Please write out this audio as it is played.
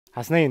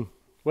Hasnain,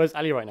 where's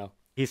Ali right now?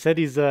 He said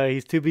he's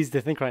too busy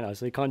to think right now,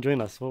 so he can't join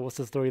us. What's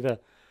the story there?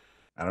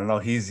 I don't know.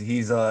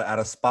 He's at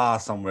a spa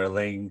somewhere,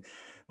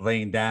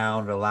 laying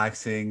down,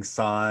 relaxing,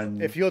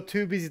 sun. If you're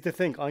too busy to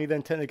think, are you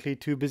then technically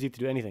too busy to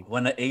do anything?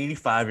 When an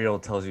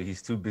 85-year-old tells you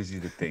he's too busy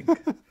to think,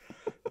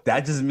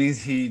 that just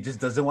means he just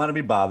doesn't want to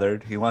be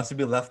bothered. He wants to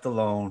be left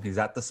alone. He's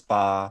at the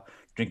spa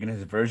drinking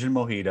his virgin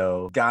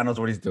mojito. God knows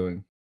what he's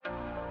doing.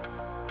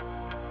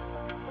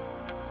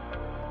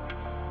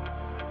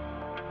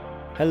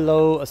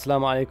 Hello,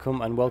 assalamu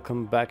alaikum, and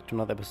welcome back to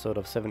another episode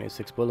of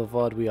 786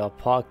 Boulevard. We are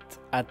parked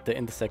at the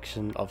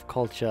intersection of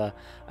culture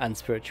and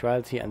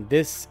spirituality, and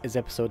this is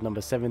episode number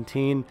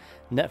 17,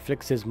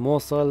 Netflix's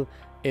Mosul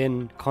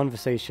in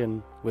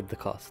conversation with the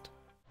cast.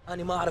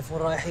 أنا ما أعرف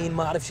وين رايحين،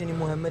 ما أعرف شنو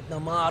مهمتنا،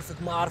 ما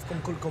أعرفك، ما أعرفكم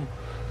كلكم،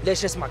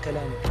 ليش أسمع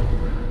كلامي؟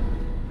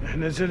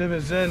 إحنا زلمة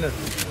زينة.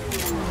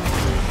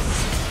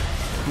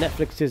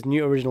 Netflix's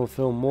new original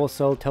film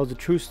Mosul tells the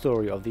true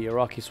story of the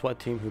Iraqi SWAT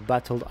team who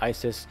battled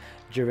ISIS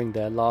during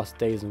their last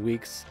days and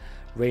weeks,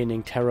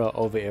 reigning terror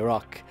over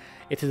Iraq.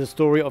 It is a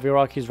story of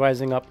Iraqis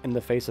rising up in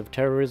the face of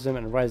terrorism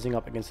and rising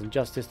up against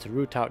injustice to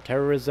root out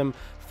terrorism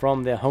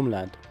from their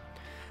homeland.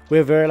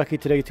 We're very lucky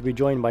today to be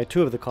joined by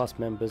two of the cast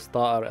members,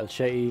 Ta'ar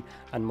al-Shayei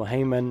and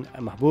Mohimen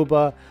and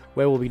Mahbuba,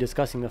 where we'll be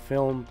discussing the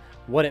film,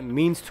 what it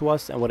means to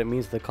us and what it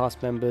means to the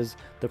cast members,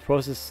 the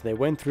process they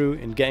went through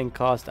in getting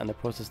cast and the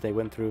process they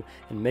went through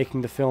in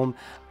making the film,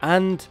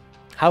 and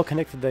how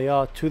connected they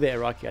are to the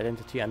Iraqi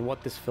identity and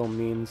what this film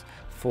means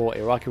for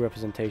Iraqi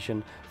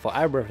representation, for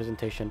Arab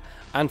representation,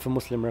 and for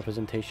Muslim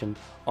representation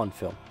on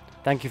film.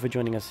 Thank you for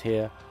joining us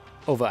here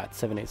over at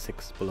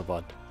 786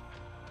 Boulevard.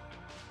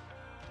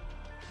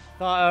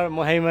 Ta'ar,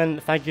 Mohimen,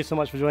 thank you so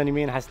much for joining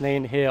me and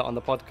Hasnain here on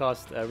the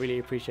podcast. I really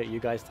appreciate you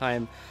guys'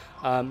 time.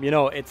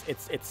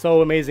 It's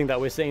so amazing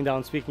that we're sitting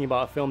down speaking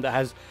about a film that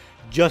has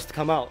just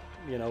come out,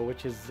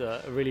 which is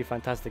really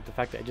fantastic. The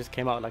fact that it just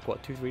came out like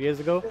 2-3 years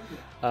ago,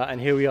 and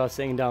here we are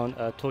sitting down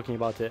talking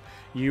about it.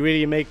 You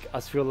really make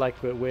us feel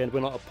like we're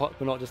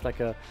not just like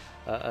a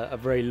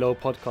very low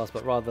podcast,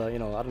 but rather, I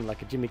don't know,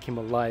 like a Jimmy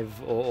Kimmel Live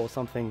or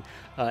something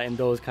in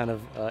those kind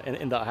of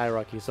in that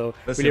hierarchy. So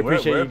Listen, really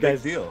appreciate we're you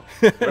guys. a big deal.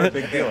 We're a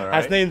big deal, all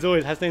right?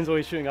 Hasnain's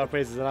always shooting our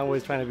praises, and I'm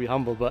always trying to be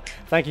humble. But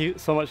thank you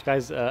so much,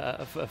 guys,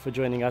 for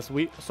joining us.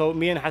 So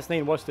me and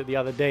Hasnain watched it the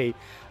other day,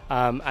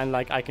 and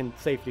like I can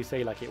safely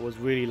say, like it was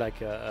really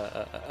like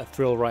a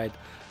thrill ride.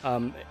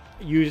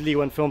 Usually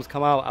when films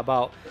come out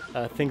about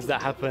things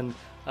that happen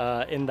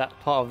in that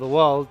part of the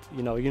world,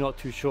 you're not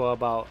too sure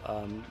about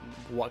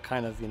what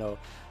kind of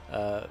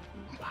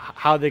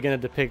how they're going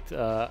to depict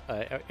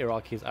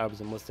Iraqis, Arabs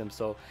and Muslims.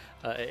 So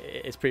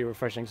it's pretty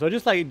refreshing. So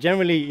just like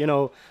generally,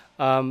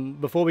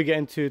 before we get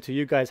into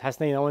you guys,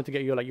 Hasnain, I wanted to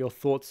get your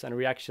thoughts and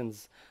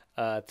reactions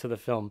to the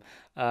film.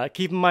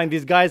 Keep in mind,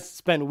 these guys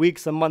spent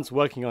weeks and months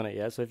working on it,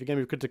 yeah? So if you're going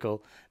to be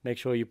critical, make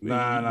sure you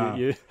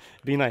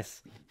be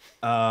nice.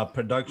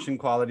 Production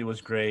quality was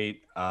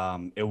great.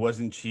 It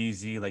wasn't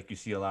cheesy like you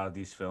see a lot of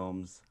these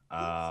films.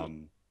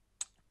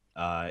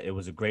 It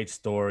was a great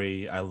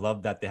story. I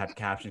love that they had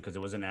captions because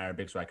it was in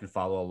Arabic, so I can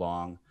follow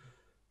along.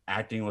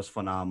 Acting was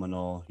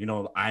phenomenal.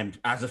 I'm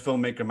as a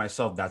filmmaker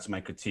myself, that's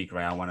my critique,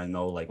 right? I want to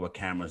know like what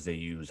cameras they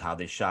use, how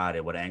they shot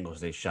it, what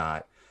angles they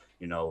shot,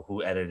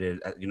 who edited.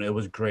 It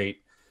was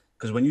great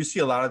because when you see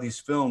a lot of these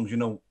films,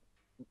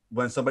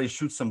 when somebody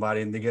shoots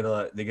somebody and they get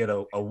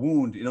a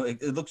wound,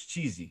 it looks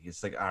cheesy.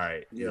 It's like, all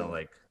right,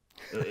 like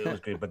it was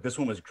great, but this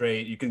one was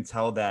great. You can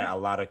tell that a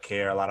lot of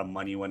care, a lot of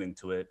money went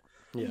into it.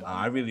 Yeah,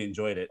 I really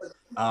enjoyed it.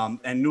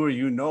 And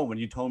Nouri, when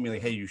you told me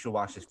like, hey, you should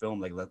watch this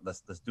film, like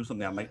let's do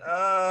something. I'm like,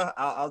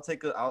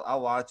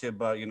 I'll watch it,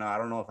 but I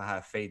don't know if I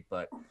have faith.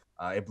 But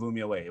it blew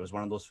me away. It was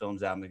one of those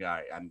films that I'm like, all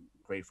right, I'm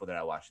grateful that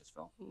I watched this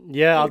film.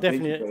 Yeah, I'll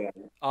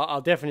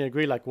definitely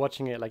agree. Like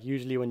watching it, like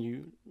usually when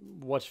you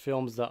watch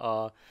films that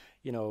are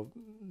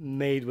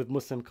made with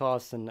Muslim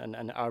casts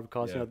and Arab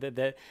casts,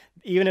 they're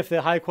even if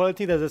they're high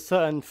quality, there's a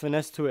certain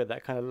finesse to it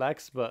that kind of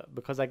lacks. But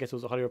because I guess it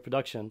was a Hollywood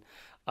production,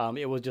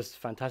 it was just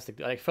fantastic.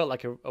 It felt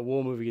like a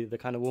war movie, the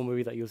kind of war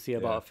movie that you'll see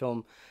about a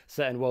film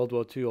set in World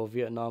War II or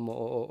Vietnam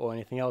or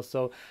anything else.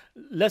 So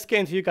let's get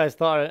into you guys,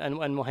 Tara and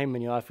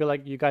Mohimen. I feel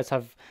like you guys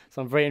have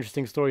some very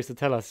interesting stories to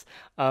tell us.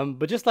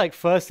 But just like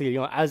firstly,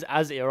 as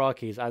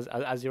Iraqis,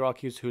 as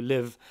Iraqis who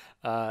live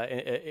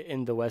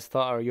in the West,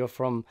 Tara, you're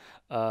from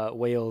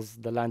Wales,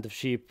 the land of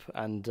sheep,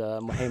 and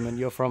Mohimen,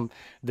 you're from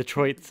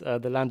Detroit,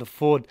 the land of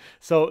Ford.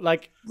 So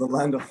like The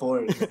land of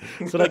Ford.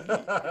 so like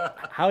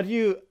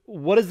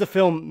what does the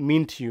film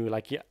mean to you,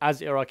 like as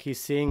Iraqis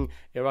seeing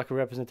Iraqi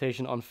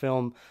representation on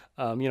film?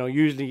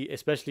 Usually,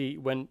 especially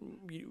when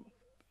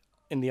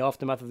in the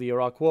aftermath of the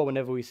Iraq War,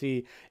 whenever we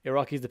see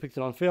Iraqis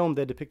depicted on film,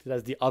 they're depicted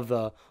as the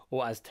other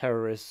or as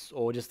terrorists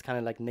or just kind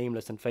of like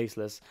nameless and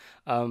faceless.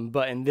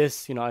 But in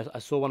this, I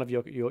saw one of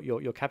your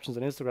captions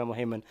on Instagram,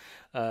 Mohimen,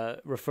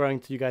 referring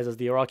to you guys as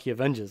the Iraqi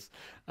Avengers.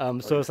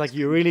 So it's like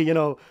you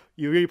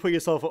really put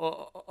yourself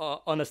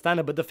on a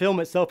standard, but the film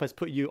itself has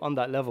put you on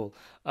that level.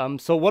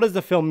 So what does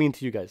the film mean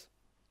to you guys?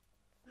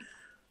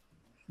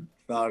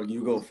 thought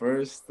you go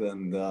first,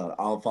 and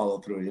I'll follow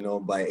through. You know,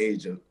 by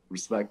age of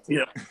respect.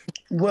 Yeah.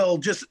 Well,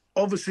 just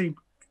obviously,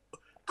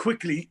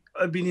 quickly,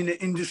 I've been in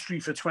the industry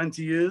for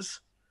 20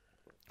 years,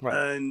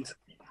 and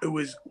it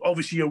was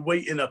obviously you're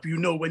waiting up. You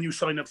know, when you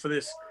sign up for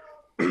this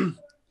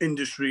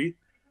industry,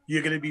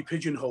 you're going to be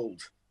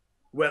pigeonholed.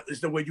 Well, it's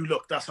the way you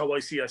look. That's how I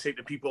see. I say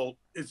to people,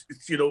 it's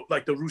you know,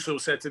 like the Russo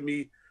said to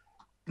me,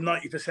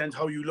 90%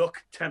 how you look,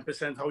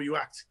 10% how you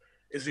act.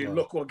 Is your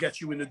look what gets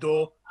you in the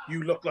door?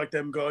 You look like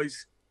them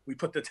guys. We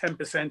put the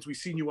 10%. We've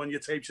seen you on your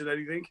tapes and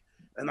everything,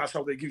 and that's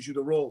how they gives you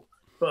the role.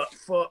 But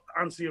for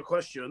answer your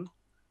question,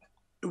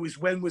 it was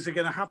when was it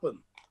going to happen?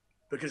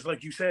 Because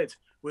like you said,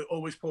 we're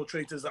always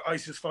portrayed as the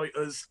ISIS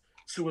fighters,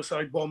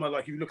 suicide bomber.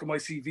 Like if you look at my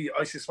CV,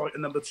 ISIS fighter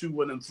number 2,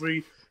 1, and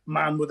 3,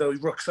 man with a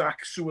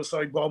rucksack,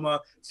 suicide bomber,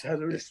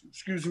 terrorist,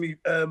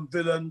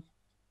 villain.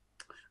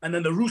 And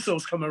then the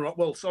Russos come around.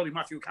 Well, sorry,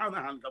 Matthew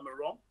Carnahan come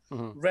around.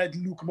 Read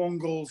Luke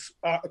Mongol's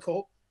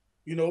article,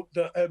 you know,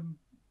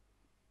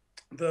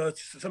 the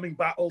something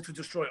battle to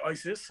destroy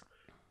ISIS.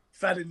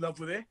 Fell in love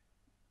with it.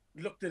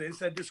 Looked at it and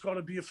said, "There's got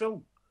to be a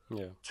film."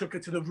 Yeah. Took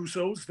it to the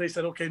Russos. They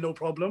said, "Okay, no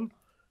problem.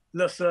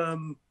 Let's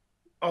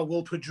I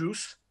will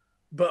produce,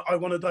 but I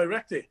want to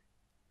direct it."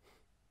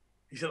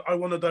 He said, "I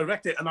want to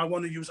direct it, and I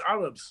want to use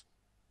Arabs.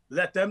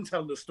 Let them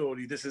tell the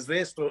story. This is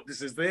their story.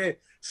 This is their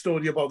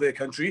story about their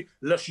country.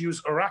 Let's use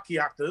Iraqi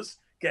actors,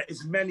 get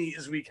as many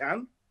as we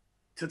can,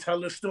 to tell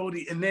the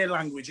story in their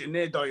language, in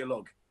their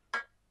dialogue."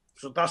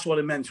 So that's what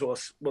it meant to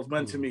us. Was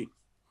meant to me.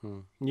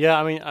 Yeah,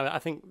 I mean, I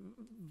think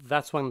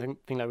that's one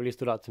thing that really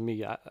stood out to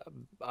me.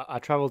 I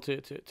travel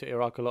to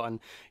Iraq a lot, and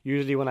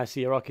usually when I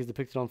see Iraqis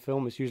depicted on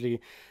film, it's usually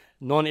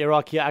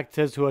non-Iraqi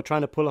actors who are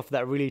trying to pull off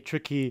that really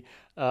tricky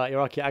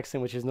Iraqi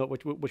accent,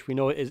 which we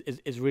know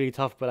is really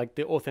tough. But like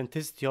the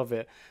authenticity of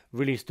it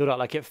really stood out.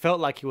 Like it felt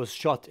like it was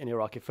shot in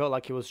Iraq. It felt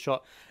like it was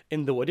shot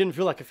in the war. It didn't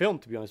feel like a film,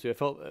 to be honest with you. It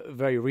felt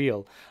very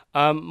real.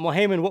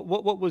 Mohimen,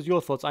 what was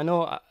your thoughts? I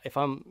know if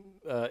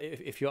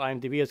your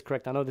IMDb is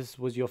correct, I know this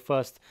was your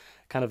first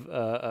kind of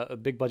a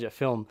big budget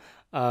film,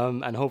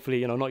 and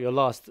hopefully not your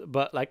last.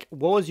 But like,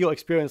 what was your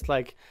experience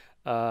like?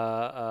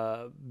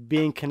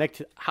 Being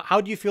connected, how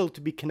do you feel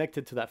to be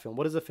connected to that film?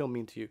 What does the film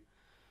mean to you?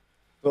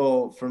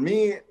 So for me,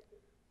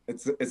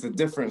 it's a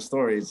different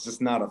story. It's just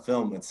not a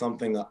film. It's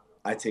something that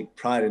I take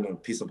pride in, a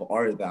piece of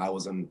art that I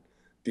was in,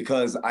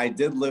 because I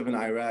did live in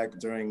Iraq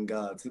during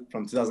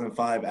from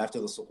 2005 after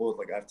the Suhail,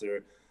 like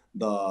after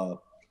the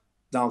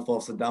downfall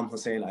of Saddam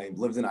Hussein. I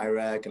lived in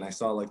Iraq and I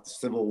saw like the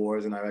civil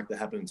wars in Iraq that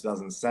happened in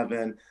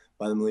 2007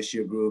 by the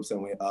militia groups and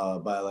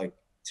by like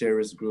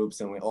terrorist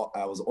groups, and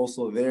I was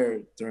also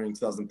there during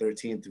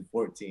 2013 to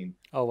 14.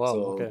 Oh wow! So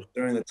okay.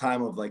 During the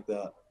time of like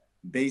the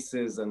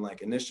bases and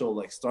like initial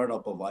like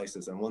startup of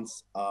ISIS, and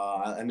once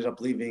I ended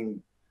up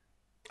leaving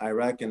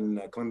Iraq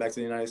and coming back to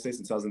the United States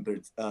in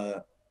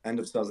 2013, end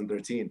of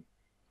 2013.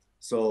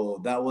 So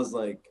that was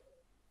like,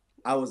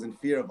 I was in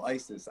fear of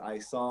ISIS. I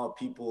saw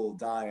people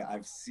die.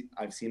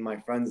 I've seen my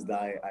friends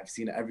die. I've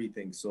seen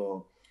everything.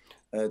 So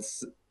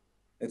it's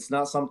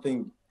not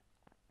something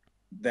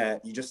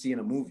that you just see in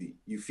a movie.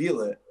 You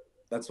feel it.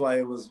 That's why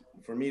it was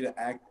for me to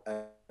act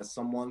as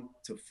someone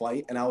to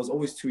fight. And I was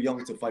always too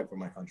young to fight for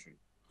my country.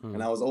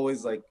 And I was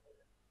always like,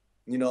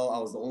 I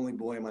was the only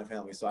boy in my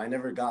family. So I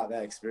never got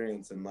that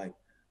experience and like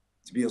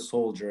to be a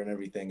soldier and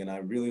everything. And I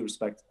really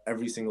respect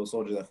every single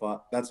soldier that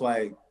fought. That's why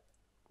I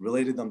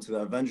related them to the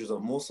Avengers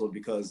of Mosul,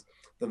 because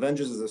the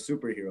Avengers is a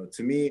superhero.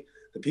 To me,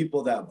 the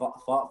people that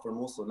fought for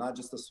Mosul, not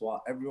just the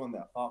SWAT, everyone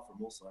that fought for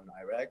Mosul in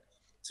Iraq,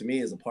 to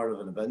me is a part of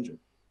an Avenger.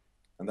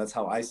 And that's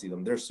how I see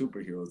them. They're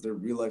superheroes. They're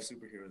real life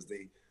superheroes.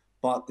 They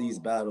fought these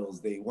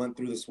battles. They went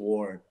through this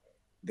war.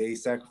 They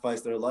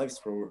sacrificed their lives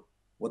for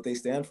what they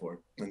stand for.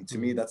 And to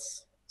me,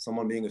 that's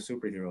someone being a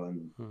superhero.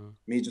 And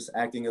me just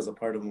acting as a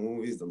part of a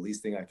movie is the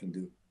least thing I can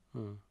do.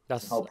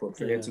 That's how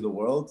portray it to the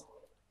world.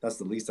 That's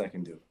the least I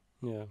can do.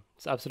 Yeah,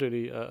 it's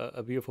absolutely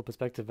a beautiful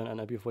perspective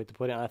and a beautiful way to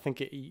put it. And I think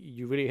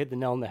you really hit the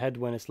nail on the head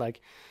when it's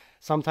like,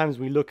 sometimes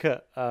we look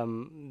at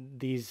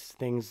these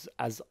things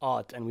as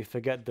art and we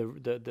forget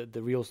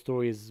the real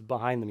stories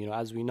behind them.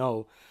 As we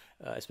know,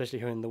 especially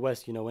here in the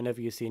West,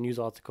 whenever you see a news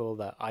article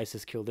that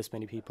ISIS killed this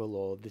many people,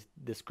 or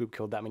this group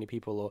killed that many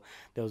people, or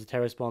there was a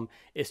terrorist bomb,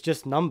 it's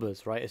just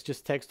numbers, right? It's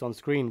just text on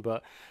screen.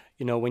 But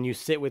when you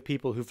sit with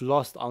people who've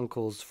lost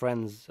uncles,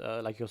 friends,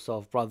 like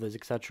yourself, brothers,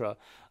 etc.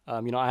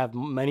 I have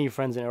many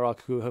friends in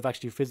Iraq who have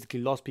actually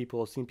physically lost people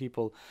or seen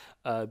people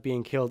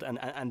being killed,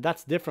 and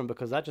that's different,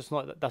 because that's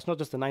not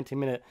just a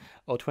 90-minute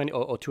or 20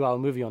 or 2-hour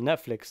movie on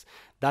Netflix.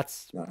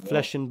 That's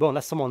flesh and bone.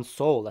 That's someone's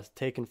soul that's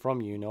taken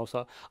from you.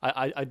 So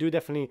I do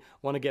definitely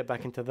want to get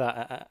back into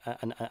that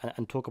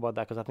and talk about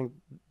that, because I think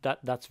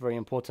that's very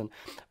important.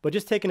 But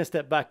just taking a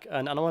step back,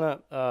 and I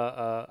want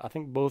to I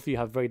think both of you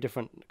have very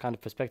different kind of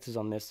perspectives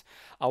on this.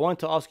 I wanted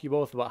to ask you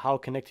both about how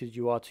connected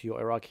you are to your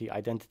Iraqi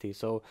identity.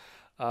 So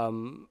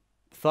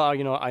Thar,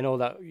 I know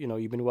that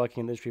you've been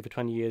working in the industry for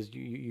 20 years.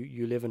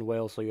 You live in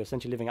Wales, so you're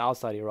essentially living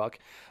outside Iraq.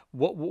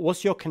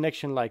 What's your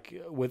connection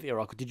like with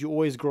Iraq? Did you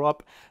always grow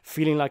up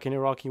feeling like an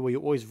Iraqi? Were you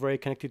always very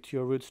connected to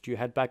your roots? Do you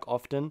head back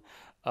often?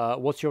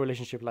 What's your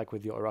relationship like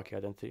with your Iraqi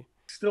identity?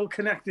 Still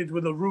connected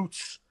with the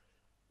roots,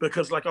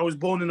 because like I was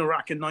born in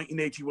Iraq in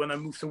 1980 when I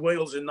moved to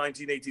Wales in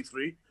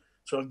 1983.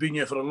 So I've been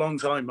here for a long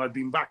time. I've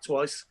been back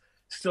twice.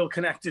 Still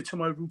connected to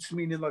my roots,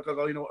 meaning like I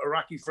got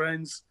Iraqi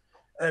friends.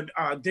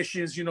 Our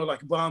dishes,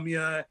 like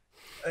bamia,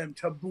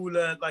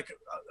 tabbouleh, like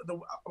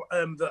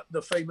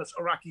the famous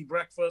Iraqi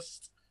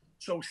breakfast.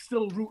 So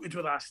still rooted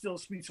with that. Still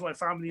speak to my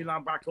family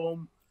land back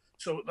home.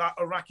 So that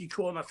Iraqi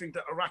core, and I think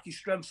that Iraqi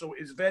strength, so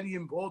is very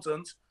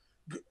important.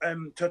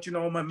 Touching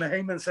on what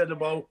Mohimen said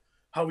about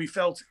how he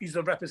felt he's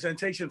a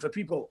representation for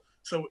people.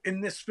 So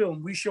in this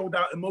film, we showed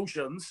our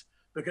emotions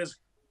because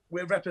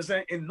we're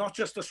representing not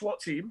just the SWAT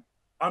team.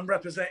 I'm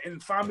representing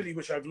family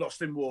which I've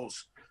lost in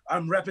wars.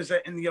 I'm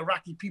representing the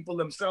Iraqi people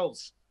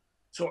themselves.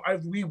 So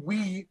we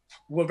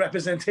were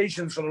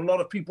representations for a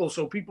lot of people.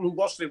 So people who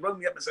watched it rang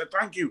me up and said,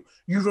 "Thank you.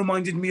 You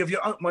reminded me of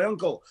my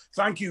uncle.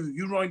 Thank you.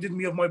 You reminded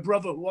me of my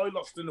brother who I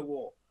lost in the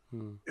war."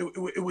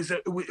 It was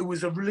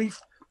a relief,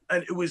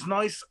 and it was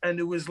nice, and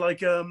it was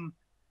like a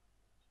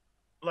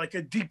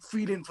deep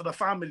feeling for the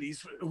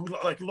families who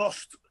like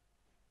lost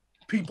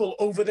people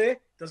over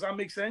there. Does that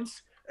make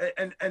sense?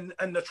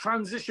 And the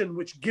transition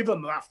which give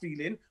them that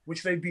feeling,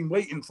 which they've been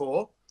waiting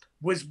for,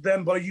 was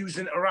then by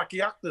using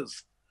Iraqi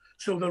actors.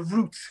 So the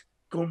route,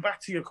 going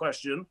back to your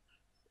question,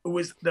 it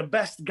was the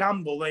best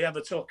gamble they ever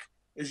took,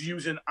 is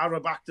using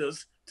Arab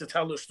actors to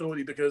tell the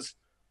story, because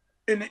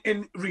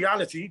in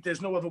reality,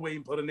 there's no other way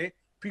in putting it.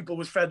 People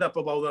was fed up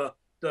about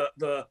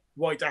the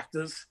white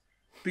actors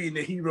being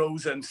the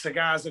heroes and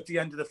cigars at the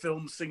end of the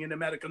film singing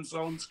American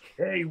songs.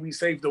 Hey, we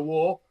saved the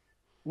war.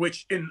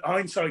 Which in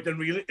hindsight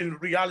and in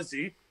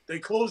reality, they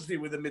closed it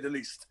with the Middle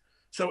East.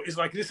 So it's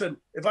like, listen,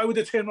 if I would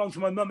have turned around to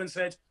my mum and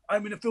said,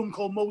 I'm in a film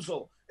called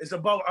Mosul, it's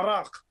about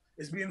Iraq,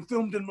 it's being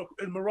filmed in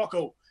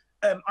Morocco,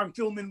 I'm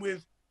filming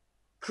with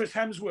Chris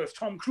Hemsworth,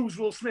 Tom Cruise,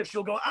 Will Smith,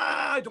 she'll go,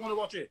 I don't want to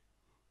watch it.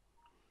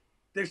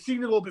 They've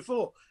seen it all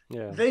before.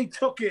 Yeah. They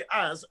took it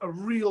as a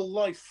real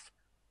life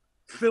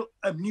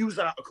a news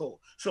article.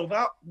 So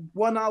that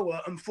 1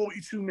 hour and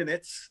 42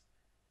 minutes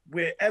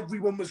where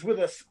everyone was with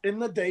us in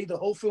the day, the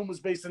whole film was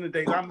based in the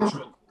day, that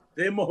mission,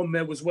 their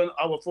Mohimen was 1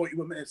 hour,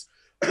 41 minutes.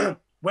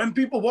 When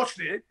people watched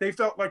it, they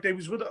felt like they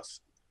was with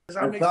us. Does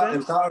that make sense?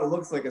 And Thar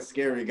looks like a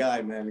scary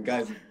guy, man. The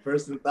guy's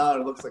person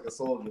Thar looks like a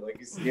soldier, like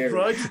he's scary.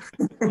 Right?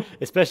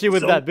 Especially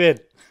with that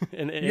beard.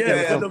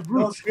 The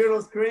beard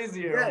was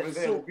crazier over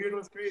there. So, the beard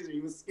was crazy.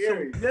 He was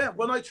scary. So,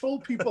 when I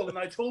told people, and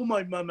I told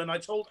my mum, and I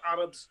told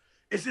Arabs,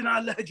 it's in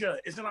our ledger,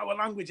 it's in our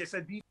language. I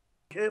said, be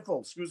careful,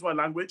 excuse my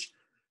language.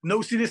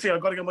 No, seriously, I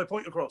got to get my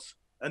point across.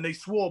 And they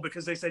swore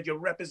because they said, you're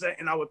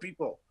representing our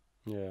people.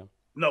 Yeah.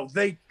 No,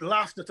 they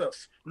laughed at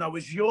us. Now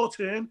it's your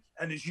turn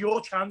and it's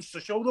your chance to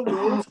show the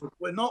world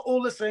we're not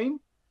all the same.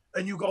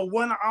 And you got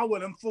 1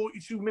 hour and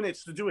 42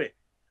 minutes to do it.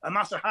 And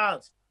that's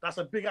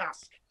a big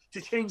ask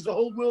to change the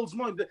whole world's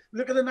mind.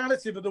 Look at the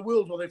narrative of the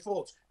world where they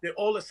fought. They're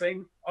all the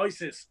same.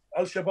 ISIS,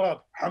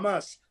 Al-Shabaab,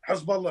 Hamas,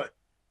 Hezbollah.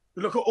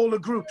 Look at all the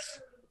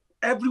groups.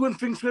 Everyone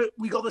thinks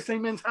we got the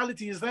same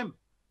mentality as them.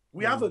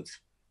 We haven't.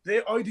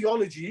 Their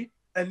ideology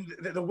and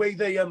the way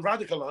they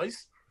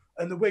radicalize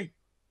and the way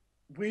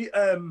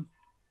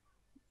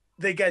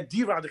they get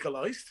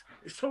de-radicalized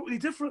is totally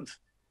different.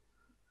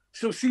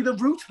 So see, the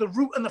root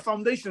and the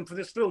foundation for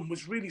this film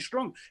was really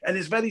strong, and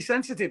it's very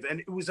sensitive,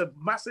 and it was a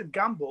massive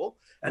gamble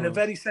and a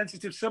very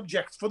sensitive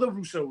subject for the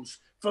Russos,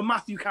 for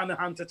Matthew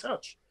Carnahan to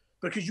touch,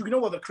 because you know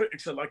what the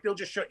critics are like, they'll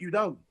just shut you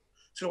down.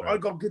 So I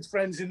got good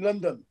friends in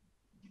London.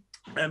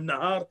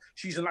 Nahar,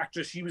 she's an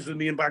actress, she was with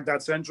me in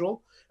Baghdad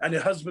Central, and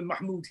her husband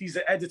Mahmoud, he's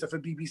the editor for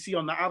BBC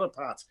on the Arab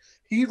part.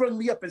 He rang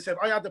me up and said,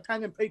 I had a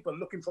pen and paper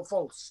looking for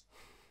faults.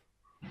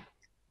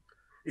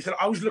 He said,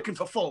 I was looking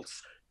for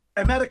faults.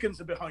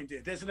 Americans are behind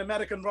it. There's an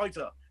American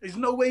writer. There's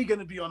no way going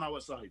to be on our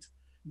side.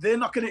 They're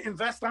not going to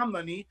invest our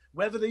money,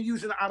 whether they're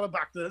using Arab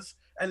actors,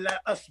 and let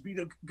us be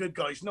the good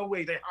guys. No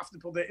way. They have to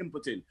put their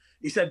input in.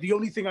 He said, the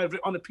only thing I've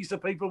written on a piece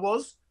of paper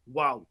was,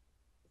 wow.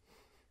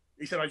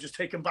 He said, I just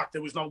take him back.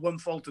 There was not one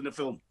fault in the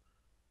film.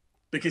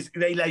 Because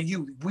they let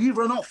we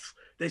run off.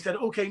 They said,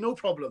 okay, no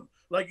problem.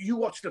 Like, you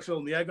watch the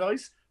film, yeah,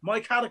 guys? My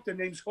character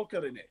name's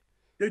Hooker in it.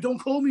 They don't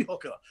call me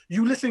Hooker.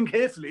 You listen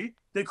carefully.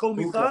 They call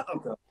me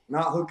Hooker.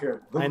 Not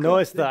Hooker. I know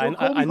it's that.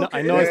 I know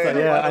it's that.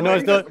 Yeah, I know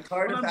it's that. The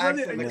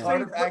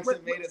Cardiff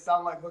accent made it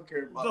sound like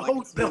Hooker.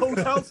 The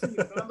hotel scene.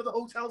 Remember the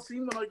hotel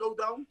scene when I go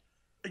down?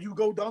 You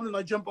go down and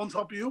I jump on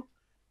top of you,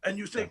 and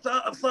you say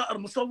Tha'ar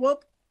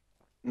Musawwab.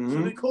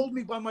 So they called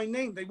me by my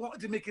name. They wanted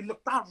to make it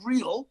look that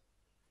real.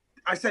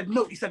 I said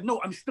no. He said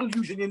no. I'm still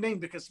using your name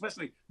because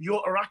especially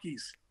you're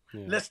Iraqis.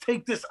 Yeah. Let's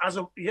take this as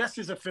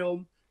it's a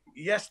film.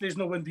 Yes, there's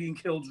no one being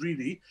killed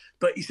really,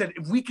 but he said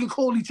if we can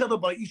call each other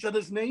by each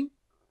other's name,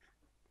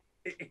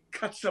 it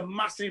cuts a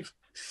massive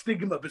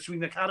stigma between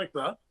the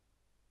character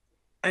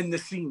and the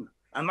scene.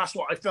 And that's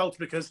what I felt,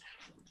 because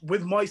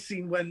with my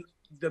scene, when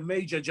the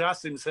Major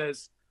Jassim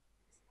says,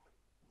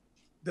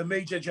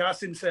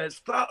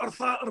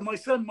 Tha'r, my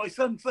son,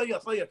 Thaya,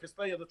 because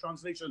Thaya, the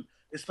translation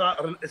is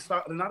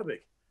Tha'r in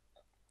Arabic.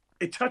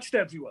 It touched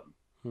everyone.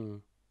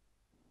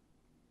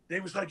 They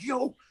was like,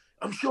 yo,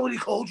 I'm sure he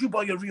called you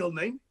by your real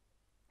name.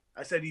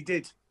 I said he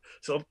did.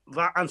 So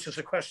that answers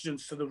the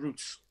questions to the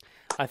roots.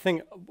 I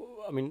think,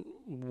 I mean,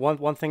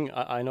 one thing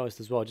I noticed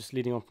as well, just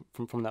leading on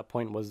from that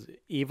point, was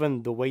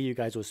even the way you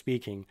guys were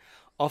speaking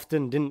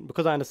often didn't,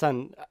 because I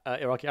understand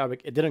Iraqi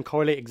Arabic, it didn't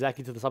correlate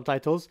exactly to the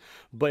subtitles,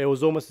 but it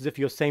was almost as if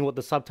you're saying what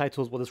the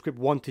subtitles, what the script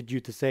wanted you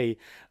to say,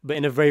 but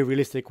in a very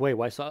realistic way.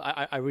 Right? So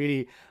I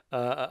really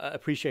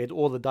appreciated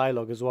all the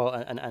dialogue as well,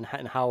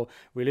 and how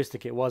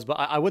realistic it was. But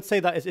I would say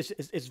that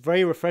it's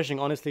very refreshing,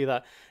 honestly,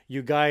 that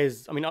you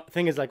guys, I mean, the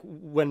thing is, like,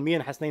 when me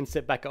and Hasnain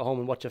sit back at home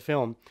and watch a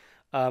film,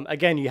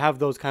 again, you have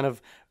those kind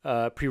of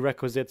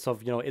prerequisites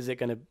of, is it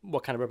going to,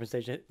 what kind of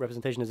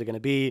representation is it going to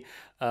be?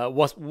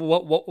 What's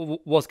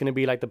going to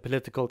be like the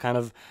political kind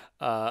of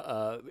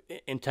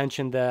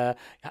intention there?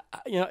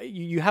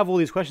 You have all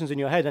these questions in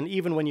your head, and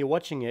even when you're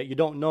watching it, you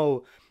don't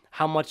know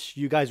how much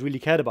you guys really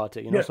cared about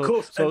it. Yeah, of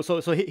course.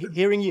 So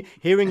hearing you,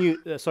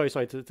 sorry,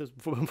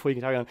 before you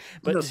can carry on,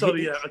 but no,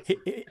 sorry,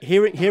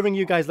 hearing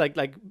you guys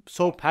like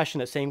so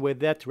passionate, saying we're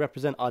there to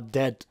represent our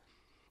dead.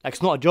 Like,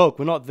 it's not a joke.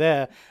 We're not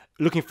there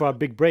looking for a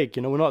big break.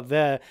 We're not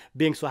there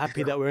being so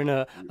happy that we're in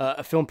a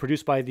film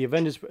produced by the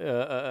Avengers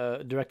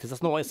directors.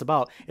 That's not what it's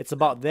about. It's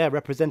about there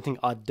representing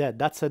our dead.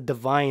 That's a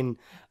divine,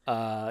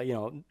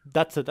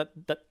 that's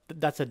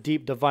a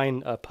deep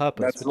divine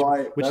purpose.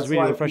 Which is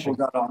really refreshing.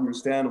 People got to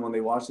understand when they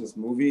watch this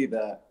movie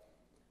that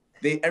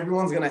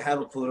everyone's gonna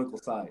have a political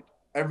side.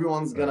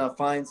 Everyone's gonna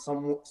find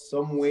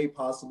some way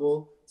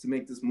possible to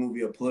make this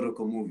movie a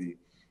political movie.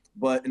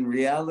 But in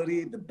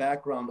reality, the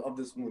background of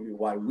this movie,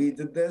 why we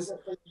did this,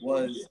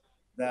 was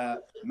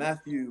that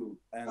Matthew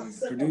and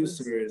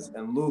producers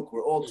and Luke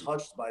were all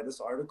touched by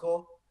this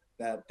article,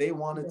 that they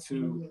wanted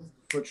to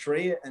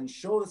portray it and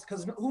show this,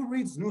 because who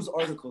reads news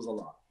articles a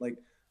lot? Like,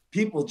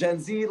 people, Gen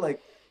Z,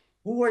 like,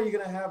 who are you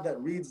going to have that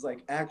reads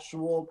like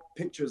actual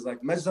pictures,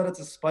 like Majzarat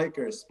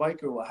Spiker,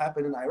 what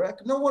happened in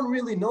Iraq? No one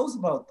really knows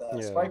about that.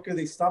 Yeah. Spiker,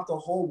 they stopped a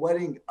whole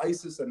wedding,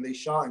 ISIS, and they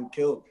shot and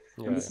killed.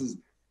 Yeah, and this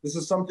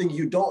is something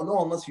you don't know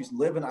unless you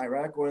live in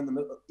Iraq or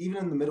even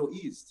in the Middle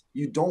East.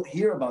 You don't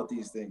hear about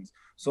these things.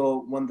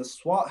 So when the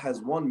SWAT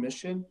has one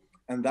mission,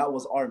 and that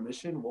was our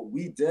mission, what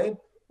we did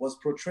was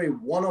portray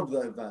one of the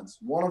events,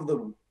 one of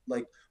the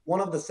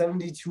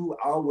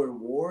 72-hour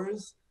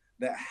wars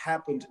that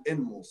happened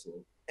in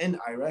Mosul, in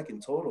Iraq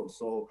in total.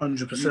 So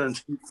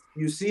 100%.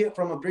 You see it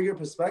from a bigger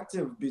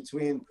perspective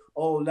between,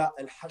 la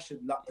al-Hashd,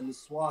 la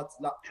al-SWAT,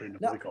 la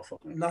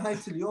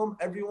Nahayat al-Yawm,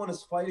 everyone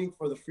is fighting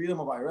for the freedom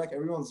of Iraq.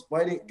 Everyone's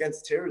fighting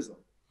against terrorism.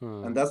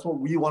 And that's what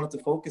we wanted to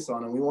focus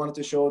on. And we wanted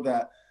to show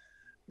that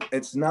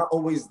it's not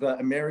always the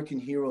American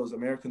heroes,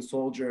 American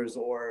soldiers,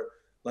 or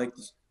like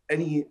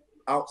any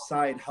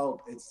outside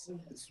help. It's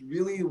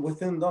really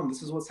within them.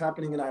 This is what's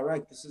happening in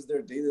Iraq. This is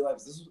their daily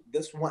lives.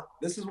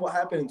 This is what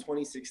happened in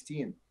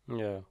 2016.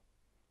 Yeah.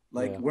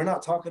 We're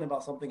not talking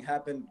about something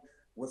happened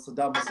with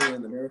Saddam Hussein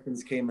and the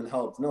Americans came and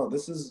helped. No,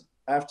 this is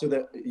after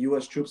the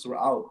U.S. troops were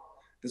out.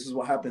 This is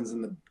what happens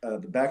in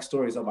the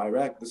backstories of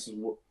Iraq. This is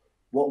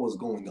what was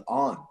going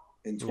on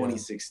in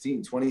 2016.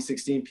 Yeah.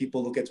 2016,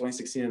 people look at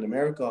 2016 in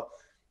America,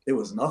 it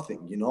was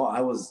nothing.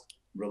 I was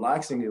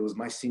relaxing. It was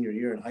my senior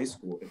year in high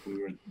school, if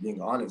we were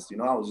being honest.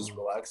 I was just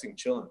relaxing,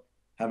 chilling,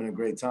 having a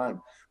great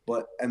time.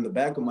 But in the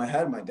back of my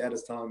head, my dad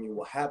is telling me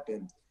what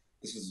happened.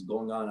 This is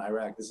going on in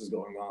Iraq. This is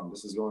going on.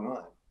 This is going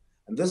on.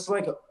 And this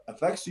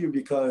affects you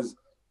because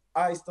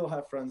I still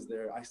have friends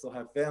there. I still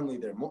have family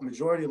there.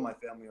 Majority of my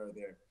family are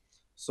there.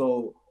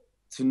 So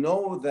to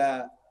know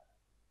that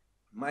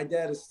my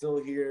dad is still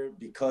here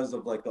because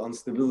of the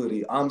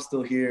instability, I'm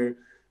still here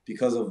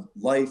because of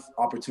life,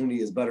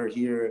 opportunity is better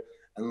here.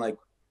 And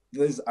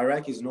these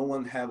Iraqis, no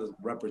one has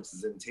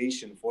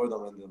representation for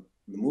them in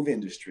the movie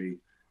industry,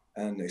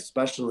 and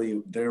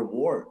especially their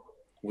war,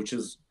 which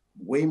is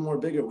way more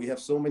bigger. We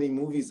have so many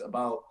movies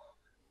about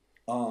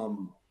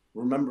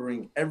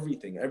remembering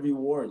everything, every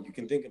war you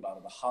can think about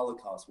it, the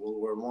Holocaust, World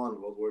War I,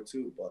 World War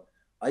II, but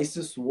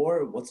ISIS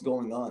war, what's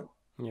going on?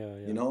 Yeah.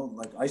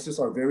 ISIS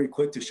are very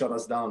quick to shut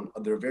us down.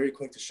 They're very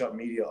quick to shut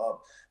media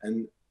up,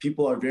 and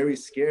people are very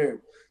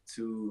scared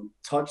to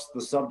touch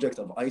the subject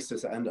of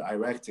ISIS and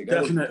Iraq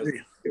together.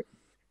 Definitely.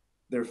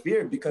 They're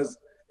feared because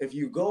if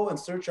you go and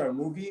search our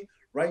movie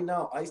right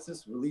now,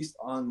 ISIS released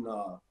on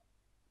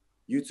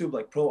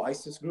YouTube,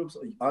 pro-ISIS groups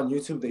on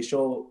YouTube, they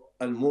show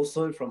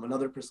Al-Mosul from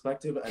another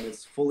perspective, and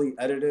it's fully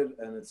edited,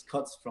 and it's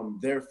cuts from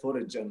their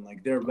footage and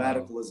their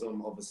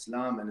radicalism of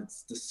Islam, and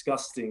it's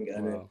disgusting,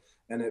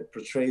 and it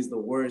portrays the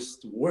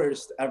worst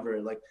ever.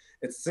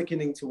 It's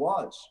sickening to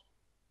watch.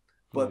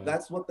 But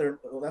that's what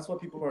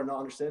people are not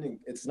understanding.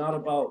 It's not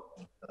about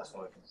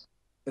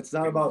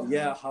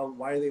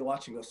why are they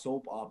watching a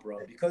soap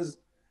opera? Because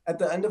at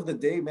the end of the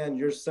day, man,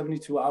 you're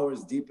 72 hours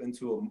deep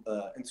into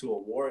a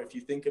war. If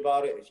you think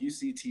about it, if you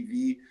see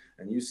TV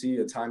and you see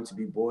a time to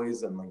be boys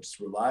and like just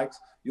relax,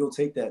 you'll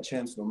take that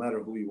chance no matter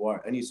who you are.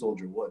 Any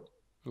soldier would.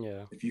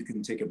 Yeah. If you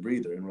can take a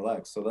breather and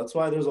relax. So that's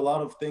why there's a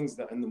lot of things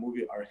that in the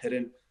movie are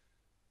hidden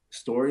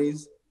stories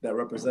that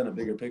represent a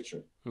bigger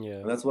picture.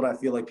 Yeah. And that's what I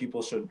feel like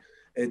people should.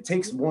 It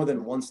takes more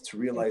than once to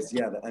realize,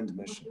 yeah, the end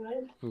mission.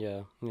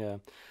 Yeah, yeah.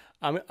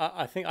 I mean,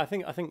 I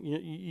think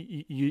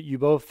you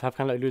both have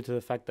kind of alluded to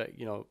the fact that,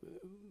 you know,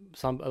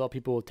 a lot of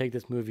people will take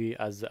this movie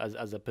as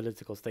a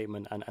political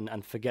statement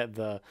and forget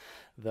the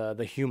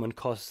human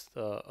cost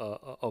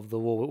of the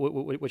war,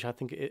 which I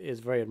think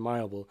is very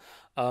admirable.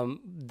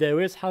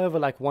 There is, however,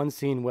 like one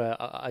scene where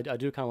I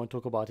do kind of want to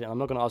talk about it. I'm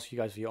not going to ask you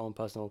guys for your own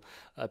personal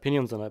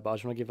opinions on it, but I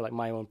just want to give like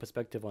my own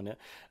perspective on it.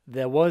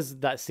 There was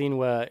that scene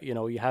where, you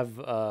know, you have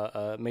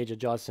Major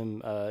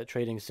Jassim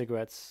trading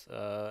cigarettes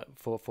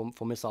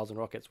for missiles and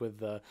rockets with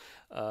the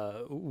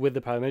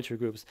paramilitary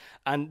groups,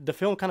 and the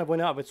film kind of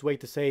went out of its way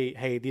to say,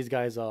 hey, these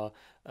guys are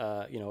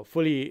you know,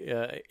 fully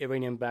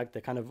Iranian backed.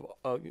 They're kind of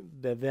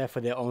they're there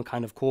for their own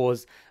kind of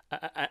cause,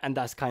 and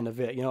that's kind of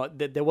it. You know,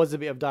 there was a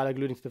bit of dialogue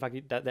alluding to the fact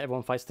that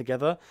everyone fights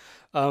together,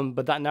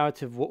 but that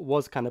narrative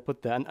was kind of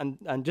put there.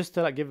 And just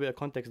to like give it a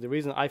context, the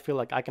reason I feel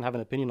like I can have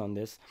an opinion on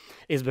this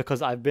is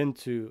because I've been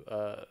to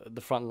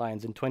the front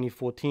lines in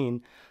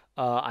 2014.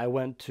 I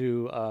went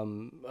to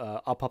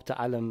up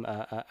to Alam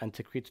and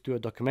Tikrit to do a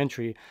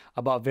documentary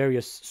about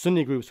various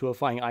Sunni groups who were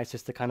fighting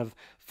ISIS to kind of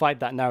fight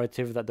that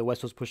narrative that the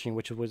West was pushing,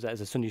 which was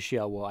as a Sunni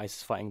Shia war,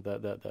 ISIS fighting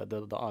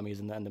the armies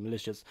and the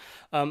militias.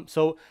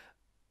 So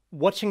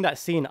watching that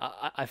scene,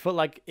 I felt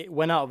like it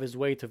went out of his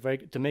way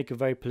to make a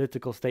very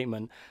political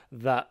statement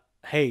that,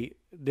 hey,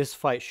 this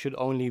fight should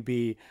only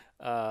be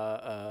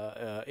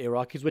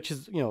Iraqis, which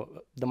is, you know,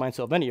 the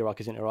mindset of many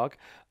Iraqis in Iraq.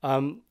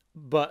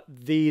 But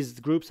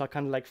these groups are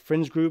kind of like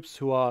fringe groups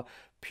who are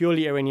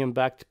purely Iranian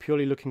backed,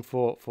 purely looking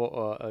for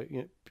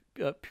you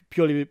know,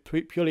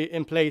 purely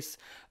in place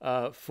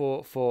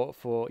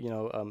for you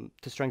know,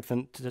 to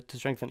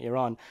strengthen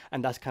Iran,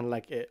 and that's kind of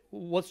like it.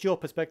 What's your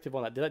perspective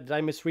on that? Did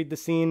I misread the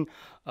scene?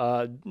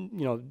 You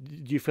know,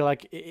 do you feel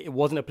like it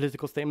wasn't a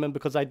political statement?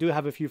 Because I do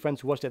have a few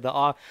friends who watched it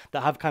that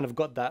have kind of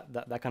got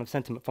that kind of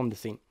sentiment from the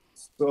scene.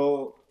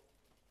 So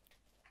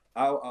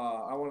I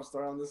want to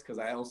start on this because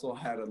I also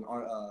had an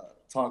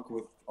talk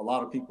with a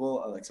lot of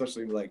people,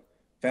 especially like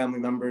family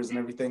members and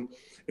everything.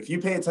 If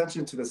you pay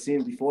attention to the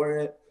scene before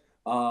it,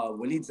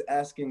 Walid's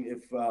asking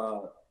if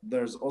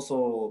there's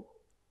also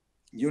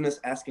Yunus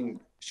asking,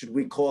 should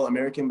we call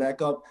American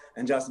backup?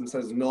 And Jassim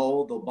says,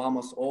 no, they'll bomb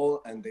us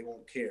all and they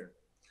won't care.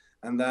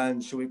 And then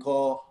should we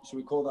call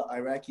the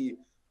Iraqi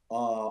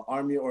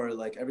army or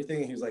like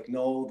everything? And he's like,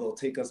 no, they'll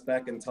take us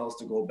back and tell us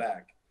to go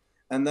back.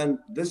 And then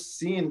this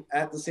scene,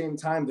 at the same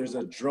time, there's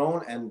a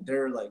drone and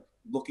they're like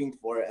looking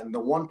for it. And the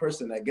one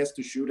person that gets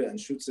to shoot it and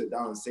shoots it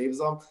down and saves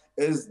them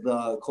is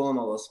the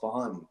Colonel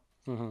Asfahani.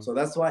 Mm-hmm. So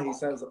that's why he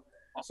says,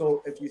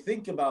 so if you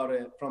think about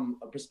it from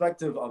a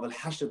perspective of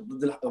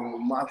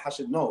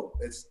al-Hashd, no,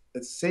 it's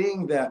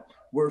saying that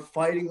we're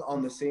fighting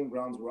on the same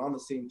grounds, we're on the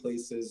same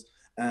places,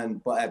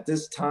 but at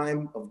this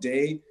time of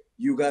day,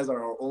 you guys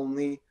are our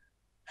only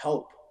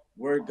help.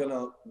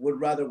 Would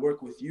rather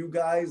work with you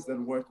guys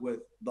than work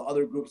with the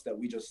other groups that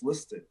we just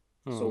listed.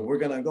 So we're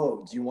gonna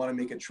go. Do you want to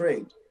make a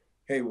trade?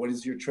 Hey, what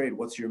is your trade?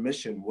 What's your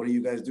mission? What do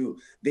you guys do?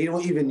 They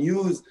don't even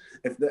use,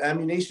 if the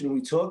ammunition we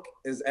took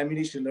is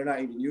ammunition they're not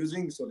even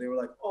using. So they were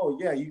like, oh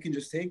yeah, you can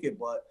just take it,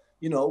 but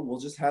you know, we'll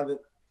just have it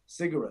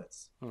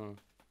cigarettes. You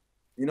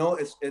know,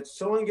 it's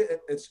showing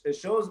it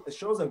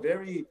shows a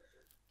very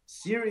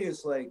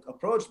serious like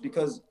approach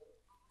because.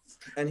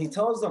 And he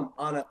tells them,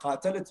 "Ana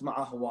qatalat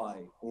ma'a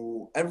Hawaii,"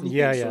 or everything.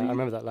 Yeah, I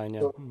remember that line.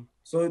 Yeah.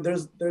 So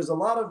there's a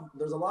lot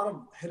of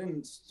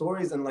hidden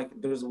stories and like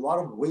there's a lot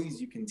of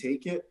ways you can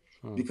take it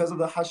because of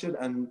the Hashd.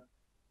 And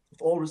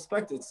with all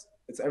respect, it's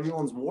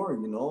everyone's war.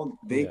 You know,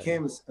 they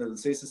came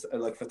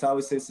like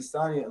Fatawi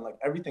Sistani and like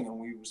everything, and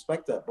we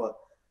respect that. But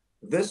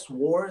this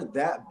war,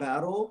 that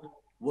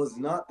battle was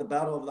not the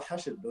battle of the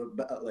Hashd.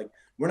 Like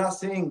we're not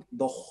saying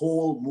the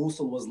whole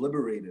Mosul was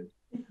liberated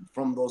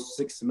from those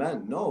 6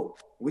 men. No,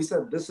 we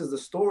said this is the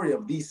story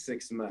of these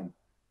 6 men.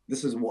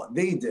 This is what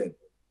they did.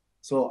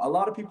 So a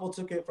lot of people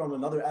took it from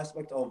another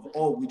aspect of,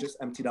 oh, we just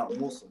emptied out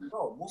Mosul.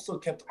 No, Mosul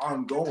kept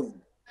on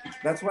going.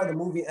 That's why the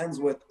movie ends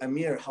with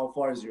Amir, how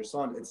far is your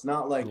son? It's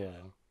not like, you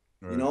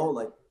know,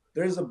 like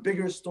there's a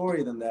bigger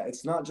story than that.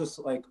 It's not just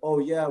like, oh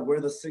yeah,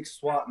 we're the 6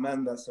 SWAT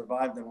men that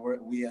survived and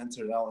we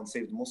entered out and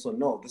saved Mosul.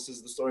 No, this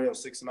is the story of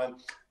 6 men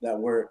that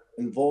were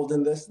involved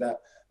in this,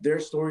 that their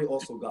story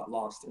also got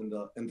lost in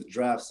the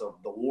drafts of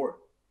the war.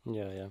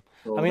 Yeah.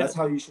 So I mean, that's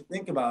how you should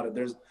think about it.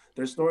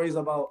 There's stories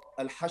about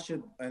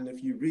al-Hashd, and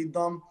if you read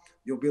them,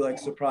 you'll be like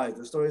surprised.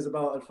 There's stories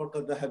about al-Farqa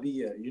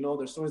al-Dhahabiyya. You know,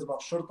 there's stories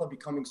about Shurta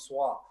becoming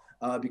SWAT,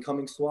 and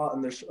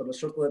there's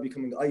Shurta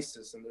becoming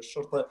ISIS, and there's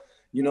Shurta,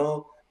 you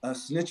know,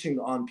 snitching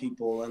on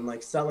people and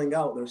like selling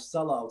out. There's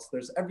sellouts.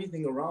 There's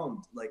everything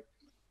around. Like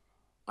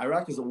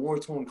Iraq is a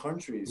war-torn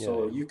country,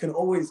 so you can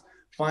always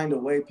find a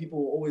way.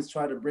 People will always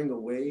try to bring a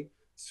way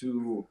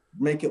to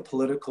make it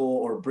political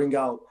or bring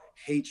out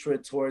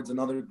hatred towards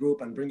another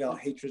group and bring out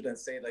hatred and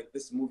say like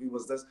this movie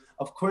was this.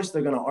 Of course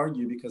they're gonna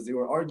argue because they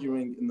were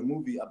arguing in the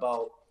movie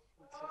about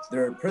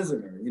their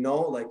prisoner, you know,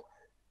 like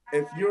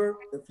if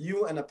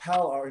you and a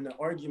pal are in an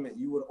argument,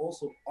 you would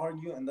also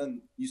argue, and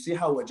then you see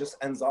how it just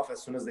ends off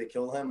as soon as they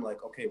kill him.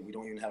 Like, okay, we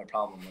don't even have a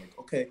problem. Like,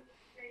 okay,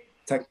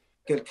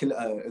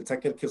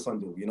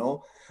 you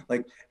know,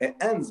 like it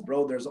ends,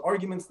 bro. There's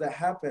arguments that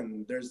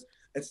happen.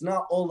 It's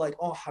not all like,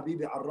 oh,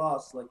 Habibi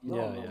Arras, like,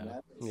 no,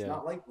 man. It's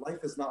not like, life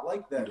is not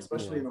like that,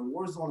 especially in a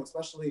war zone,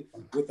 especially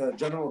with a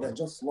general that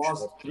just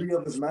lost 3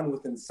 of his men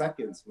within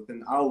seconds,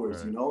 within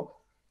hours, you know?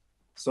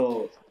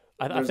 So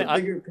I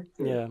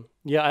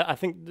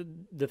think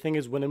the thing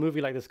is, when a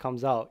movie like this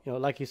comes out, you know,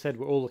 like you said,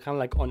 we're all kind of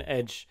like on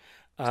edge,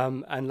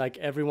 and like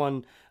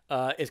everyone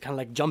is kind of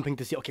like jumping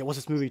to see, okay, what's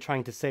this movie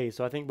trying to say?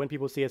 So I think when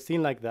people see a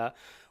scene like that,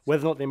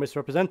 whether or not they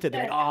misrepresent it,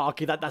 they're like, oh,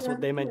 okay, that's what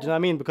they meant. Do you know what I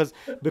mean?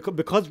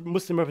 Because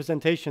Muslim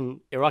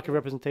representation, Iraqi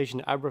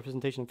representation, Arab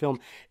representation in film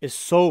is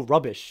so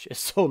rubbish,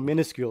 it's so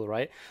minuscule,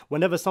 right?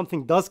 Whenever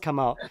something does come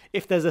out,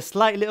 if there's a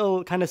slight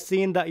little kind of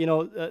scene that, you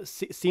know,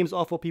 seems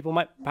off or people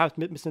might perhaps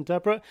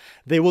misinterpret,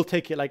 they will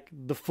take it like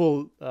the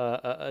full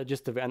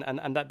gist of it.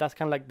 And that's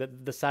kind of like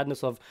the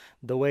sadness of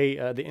the way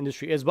the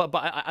industry is. But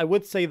I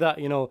would say that,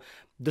 you know,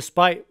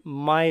 despite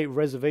my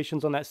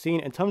reservations on that scene,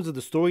 in terms of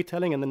the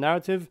storytelling and the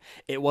narrative,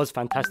 it was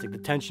fantastic. The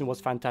tension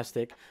was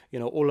fantastic. You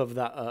know, all of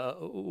that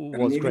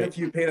was even great. If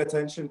you paid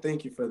attention,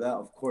 thank you for that,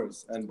 of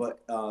course. But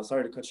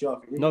sorry to cut you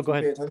off. No, go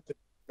ahead. Pay attention,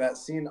 that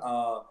scene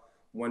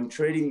when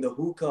trading the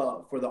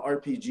hookah for the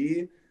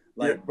RPG,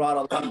 like brought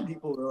a lot of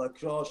people. They're like,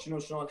 oh,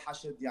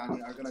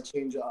 are gonna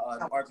change an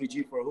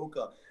RPG for a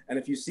hookah. And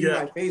if you see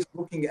my face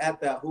looking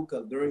at that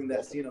hookah during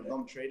that scene of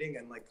them trading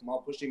and like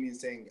Kamal pushing me and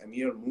saying,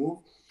 Amir, move.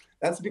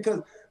 That's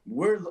because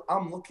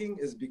I'm looking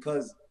is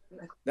because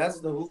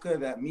that's the hookah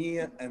that me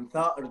and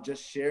Tha'ar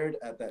just shared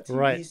at that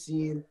TV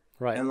scene.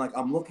 Right. And like,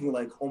 I'm looking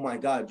like, oh my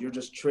God, you're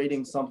just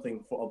trading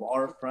something of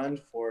our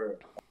friend for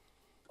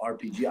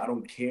RPG. I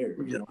don't care.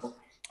 You know,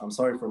 I'm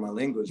sorry for my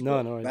language.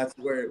 No. That's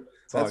where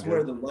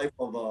the life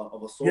of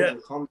a soldier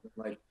comes.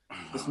 Like,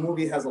 this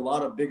movie has a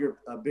lot of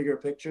bigger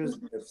pictures.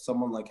 If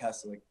someone like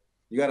has to, like,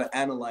 you got to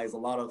analyze a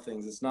lot of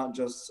things. It's not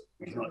just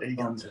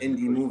indie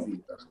movie.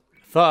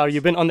 Thar,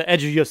 you've been on the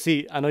edge of your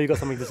seat. I know you got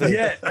something to say.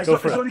 Yeah, it's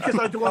only because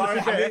I don't want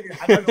to forget.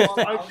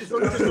 It's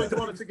only because I don't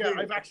want to forget.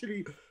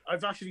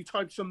 I've actually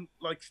typed some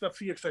like stuff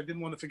here because I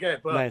didn't want to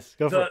forget. But nice.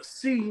 Go for it. The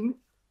scene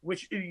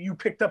which you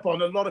picked up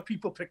on, a lot of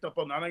people picked up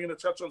on, and I'm going to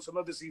touch on some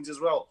other scenes as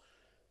well.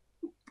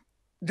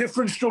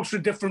 Different strokes for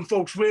different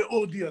folks. We're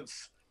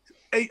audience.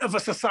 8 of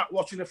us are sat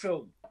watching a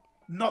film.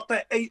 Not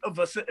that 8 of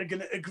us are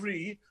going to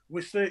agree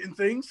with certain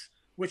things,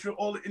 which we're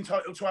all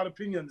entitled to our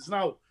opinions.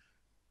 Now,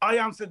 I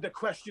answered the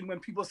question when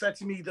people said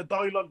to me the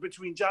dialogue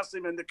between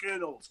Jassim and the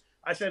colonels.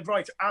 I said,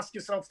 right, ask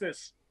yourself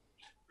this.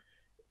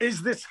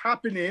 Is this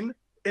happening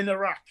in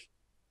Iraq?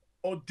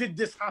 Or did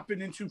this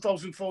happen in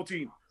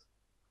 2014?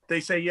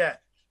 They say, yeah.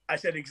 I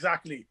said,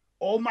 exactly.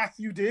 All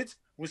Matthew did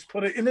was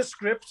put it in a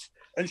script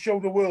and show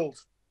the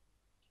world.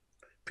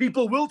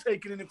 People will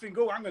take it in and think,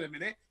 oh, hang on a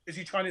minute. Is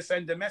he trying to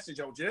send a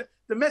message out here?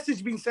 The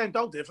message been sent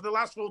out there for the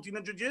last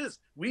 1,400 years.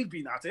 We've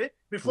been at it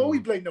before we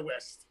blame the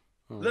West.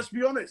 Let's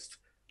be honest.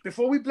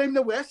 Before we blame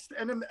the West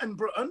and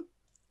Britain,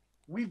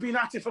 we've been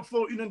at it for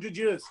 1,400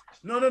 years.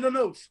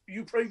 No.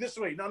 You pray this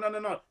way.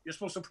 No. You're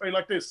supposed to pray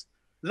like this.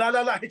 La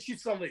la la hitchit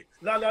sali.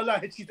 La la la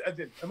hitchit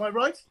adin. Am I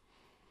right?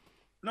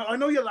 No, I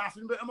know you're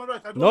laughing, but am I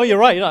right? No, you're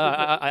right.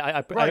 I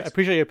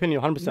appreciate your opinion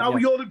 100%. Now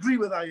we all agree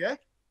with that, yeah?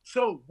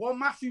 So what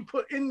Matthew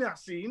put in that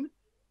scene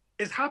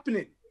is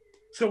happening.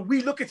 So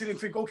we look at it and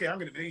think, okay, hang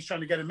on a minute, he's trying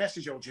to get a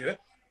message out here.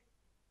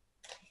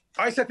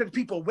 I said to the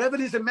people, whether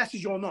there's a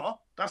message or not,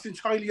 that's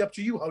entirely up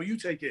to you, how you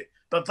take it.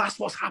 But that's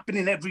what's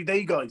happening every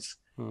day, guys.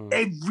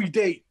 Every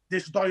day,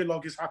 this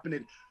dialogue is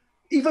happening.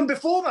 Even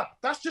before that,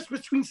 that's just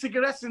between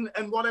cigarettes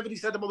and whatever he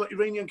said about the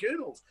Iranian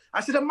colonels. I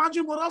said,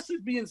 imagine what else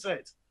is being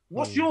said.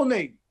 What's your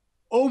name?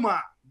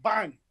 Omar,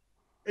 bang.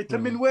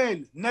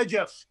 Itaminwen,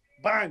 Najaf,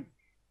 bang.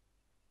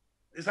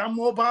 Is that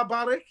more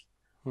barbaric?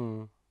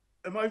 Am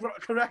I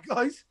correct,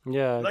 guys?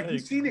 Yeah. Like,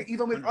 you've seen it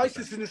even with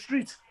ISIS in the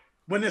streets.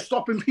 When they're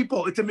stopping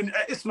people, it's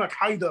Ismak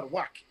Haider,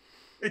 whack.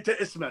 It's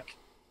Ismak.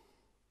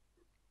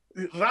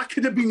 That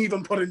could have been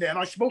even put in there. And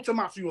I spoke to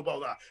Matthew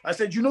about that. I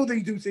said, you know, they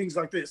do things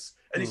like this.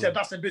 And he said,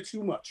 that's a bit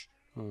too much.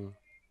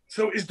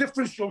 So it's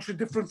different strokes for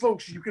different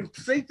folks. You can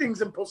say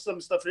things and put some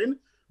stuff in,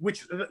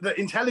 which the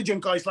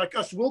intelligent guys like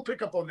us will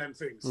pick up on them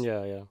things.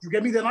 Yeah. You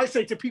get me? Then I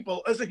say to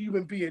people, as a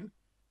human being,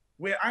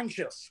 we're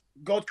anxious.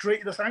 God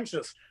created us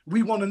anxious.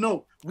 We want to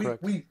know.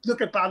 We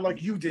look at that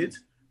like you did,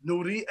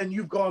 Nouri, and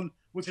you've gone,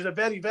 which is a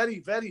very, very,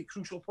 very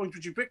crucial point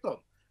which you picked on.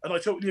 And I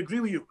totally agree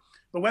with you.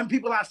 But when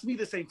people ask me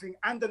the same thing,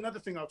 and another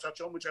thing I'll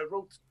touch on, which I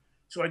wrote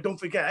so I don't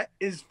forget,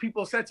 is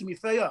people said to me,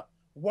 Thea,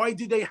 why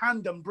did they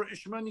hand them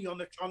British money on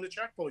the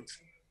checkpoints?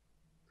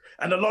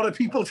 And a lot of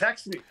people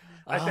text me.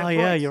 I said,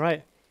 yeah, you're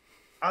right.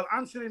 I'll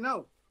answer it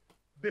now.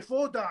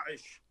 Before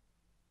Daesh,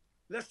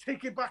 let's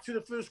take it back to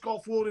the first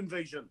Gulf War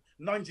invasion,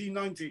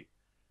 1990.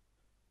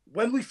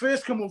 When we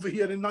first come over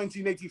here in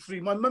 1983,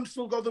 my mum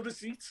still got the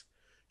receipts.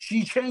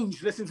 She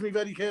changed, listen to me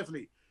very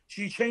carefully.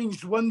 She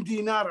changed 1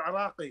 dinar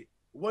Iraqi,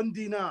 1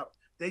 dinar.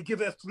 They give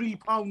her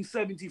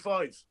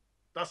 £3.75.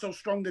 That's how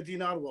strong the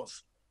dinar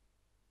was.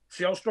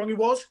 See how strong it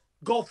was?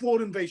 Gulf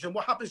War invasion.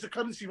 What happens to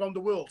currency around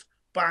the world?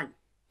 Bang.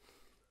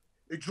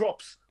 It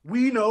drops.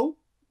 We know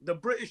the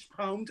British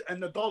pound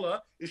and the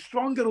dollar is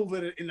stronger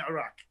over in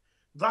Iraq.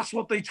 That's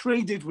what they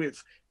traded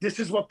with. This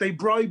is what they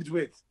bribed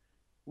with.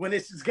 When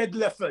it's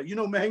Gedlefa, you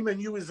know, Mohimen,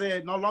 you was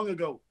there not long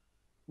ago.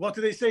 What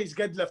do they say? It's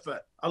Gedlefa.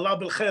 Allah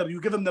bil khair. You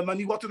give them the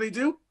money. What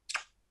do?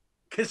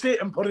 Kiss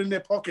it and put it in their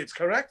pockets,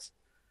 correct?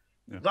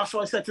 Yeah. That's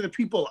what I said to the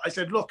people. I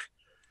said, look,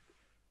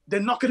 they're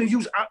not going to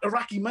use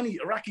Iraqi money.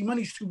 Iraqi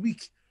money's too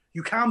weak.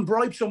 You can't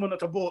bribe someone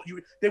at a boat.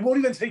 They won't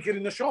even take it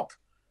in the shop.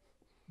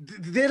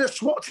 They're a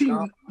SWAT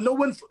team.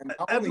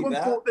 Everyone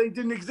thought they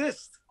didn't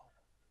exist.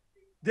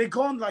 They're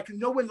gone. Like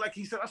no one. Like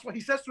he said. That's what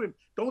he says to him.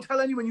 Don't tell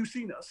anyone you've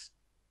seen us,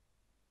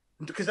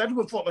 because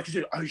everyone thought, like he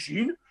said,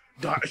 "Aishin,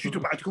 Daesh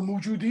tub'atkum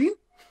mawjudin."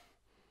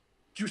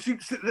 Do you see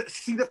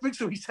the thing?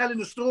 So he's telling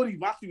the story.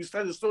 Matthew is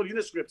telling the story in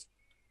the script.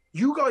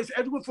 You guys,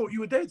 everyone thought you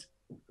were dead.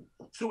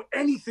 So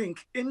anything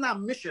in that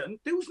mission,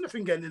 there was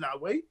nothing getting in our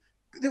way.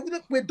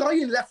 We're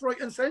dying left, right,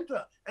 and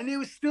center, and they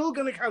were still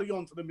going to carry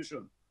on to the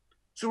mission.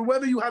 So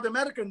whether you had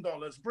American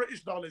dollars,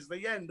 British dollars, the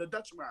yen, the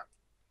Dutch mark,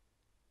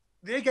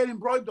 they're getting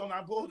bribed on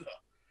our border.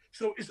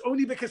 So it's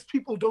only because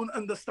people don't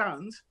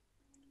understand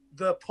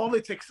the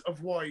politics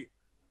of why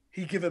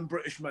he given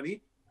British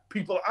money.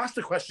 People ask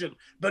the question,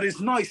 but it's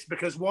nice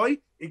because why?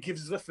 It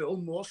gives the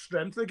film more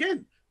strength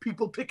again.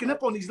 People picking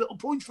up on these little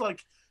points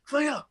like,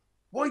 Faya,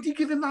 why did he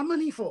give him that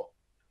money for?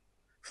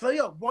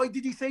 Faya, why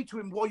did he say to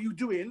him, what are you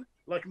doing?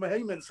 Like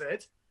Mohimen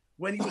said,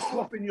 when he was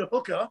swapping your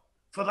hooker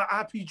for the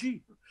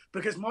RPG.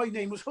 Because my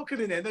name was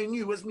Hooker in there. They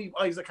knew as me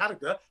as a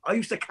character. I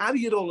used to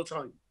carry it all the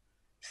time.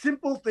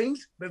 Simple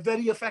things, but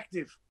very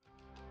effective.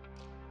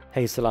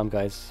 Hey, salam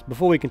guys.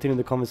 Before we continue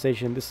the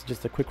conversation, this is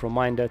just a quick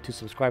reminder to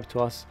subscribe to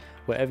us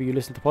wherever you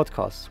listen to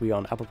podcasts. We are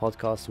on Apple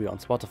Podcasts, we are on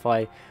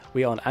Spotify,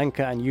 we are on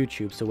Anchor and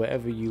YouTube. So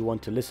wherever you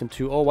want to listen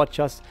to or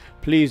watch us,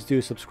 please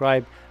do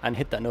subscribe and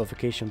hit that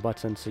notification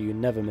button so you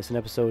never miss an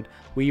episode.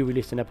 We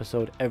release an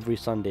episode every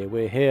Sunday.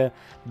 We're here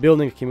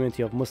building a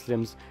community of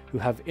Muslims who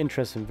have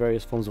interests in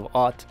various forms of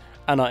art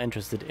and are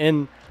interested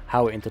in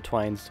how it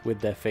intertwines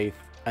with their faith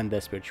and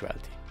their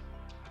spirituality.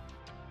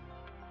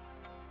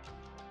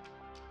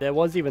 There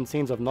was even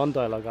scenes of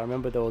non-dialogue. I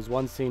remember there was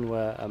one scene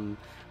where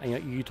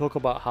you talk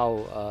about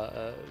how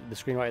the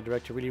screenwriter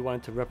director really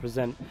wanted to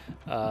represent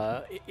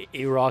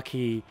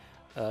Iraqi,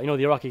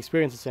 the Iraqi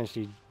experience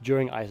essentially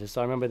during ISIS.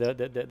 So I remember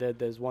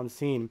there's one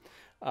scene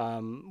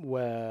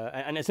where,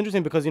 and it's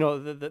interesting because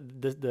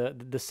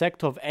the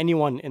sect of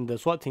anyone in the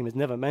SWAT team is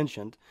never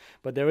mentioned,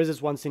 but there is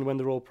this one scene when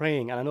they're all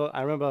praying, and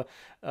I remember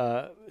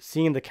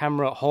seeing the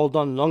camera hold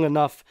on long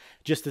enough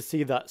just to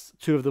see that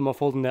two of them are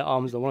folding their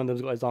arms and one of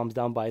them's got his arms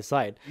down by his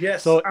side.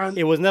 Yes. So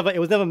it was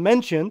never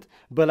mentioned,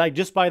 but like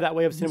just by that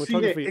way of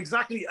cinematography.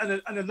 Exactly.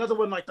 And another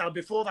one like that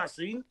before that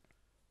scene,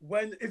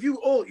 Hassan,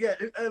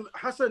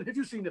 have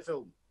you seen the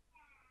film?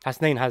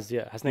 Hasnain has,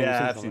 yeah. Hasnain,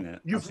 yeah, I've seen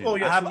it.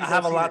 I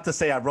have a lot to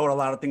say. I wrote a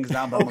lot of things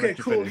down. But okay,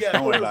 cool. Yeah,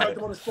 I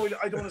don't want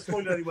to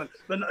spoil anyone,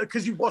 but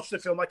because you watched the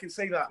film, I can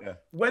say that. Yeah.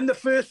 When the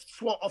first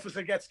SWAT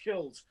officer gets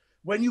killed,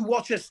 when you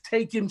watch us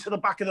take him to the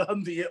back of the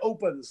Humvee, it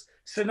opens.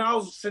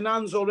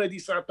 Sinan's already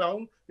sat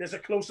down. There's a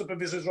close-up of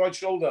his right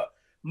shoulder.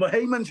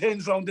 Mohimen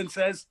turns around and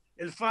says,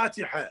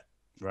 "Al-Fatiha."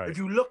 Right. If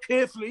you look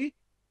carefully,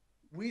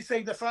 we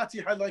say the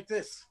Fatiha like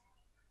this.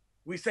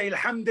 We say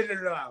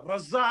Alhamdulillah.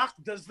 Razaq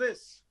does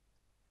this.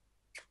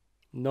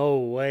 No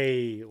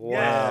way. Wow.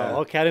 Yeah.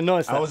 Okay, I didn't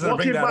notice that. I was going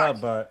to bring that up,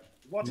 but...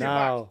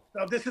 Now,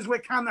 this is where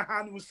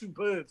Carnahan was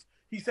superb.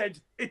 He said,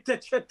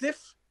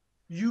 Ittachatif,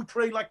 you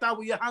pray like that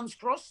with your hands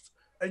crossed,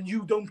 and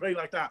you don't pray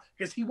like that.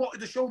 Because he wanted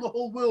to show the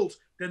whole world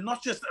they're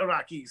not just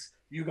Iraqis.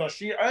 You got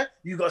Shia,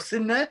 you got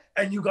Sunnah,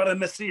 and you got a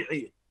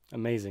Masihi.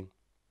 Amazing.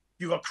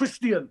 You got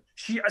Christian,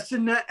 Shia,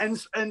 Sunnah, and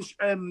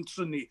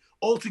Sunni,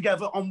 all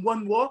together on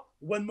one war,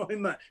 one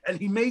Mohimen. And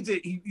he made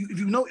it, if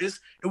you notice,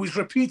 it was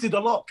repeated a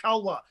lot,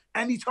 Kalwa.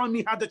 Anytime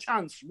he had a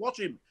chance, watch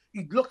him.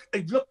 He'd look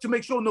to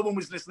make sure no one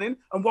was listening.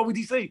 And what would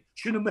he say?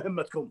 Shouldn't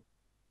Muhammad come?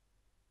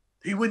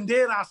 He wouldn't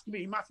dare ask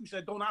me. Matthew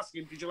said, don't ask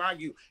him because you'll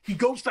argue. He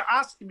goes to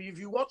ask me if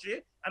you watch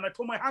it, and I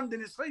put my hand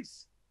in his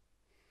face.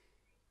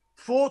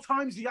 4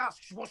 times he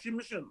asked, what's your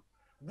mission?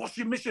 What's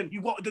your mission? He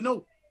wanted to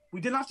know. We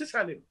didn't have to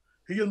tell him.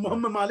 He and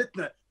Muhammad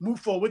Malitna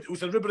moved forward. It was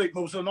to liberate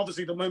Mosul, and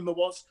obviously the Muhammad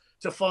was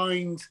to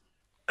find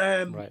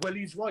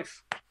Walid's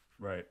wife.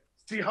 Right.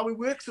 See how it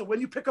works? So when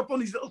you pick up on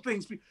these little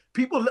things,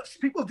 people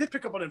did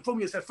pick up on it. From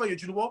me, I said, "Fire, do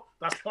you know what?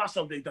 That's class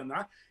how they done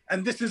that."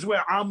 And this is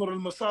where Amr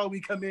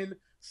al-Masawi come in,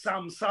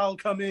 Sam Sal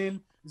come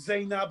in,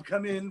 Zainab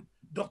come in,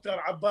 Dr.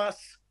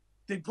 Abbas.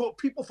 They brought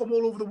people from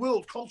all over the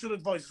world, cultural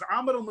advisors.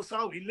 Amr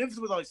al-Masawi lived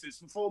with ISIS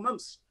for 4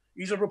 months.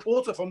 He's a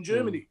reporter from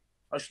Germany.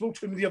 I spoke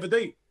to him the other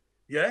day.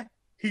 Yeah,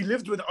 he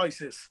lived with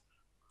ISIS.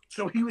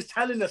 So he was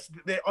telling us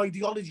their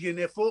ideology and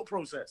their thought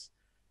process.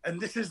 And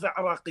this is the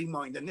Iraqi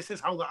mind, and this is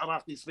how the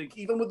Iraqis think,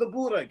 even with the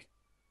burag.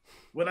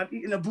 When I'm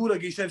eating a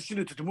burag, he said,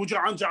 you're going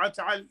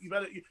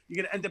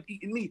to end up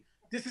eating me.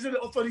 This is a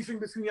little funny thing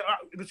between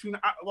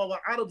our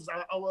Arabs,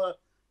 our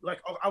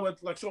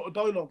sort of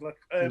dialogue,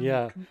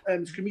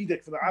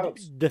 comedic for the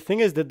Arabs. The thing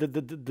is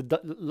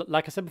that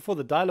like I said before,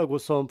 the dialogue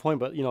was so on point.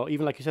 But you know,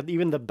 even like you said,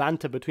 even the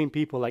banter between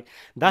people, like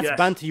that's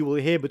banter you will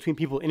hear between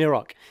people in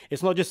Iraq.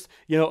 It's not just,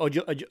 you know, a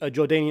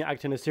Jordanian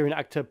actor and a Syrian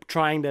actor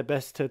trying their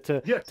best to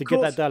get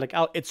that dialogue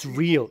out. It's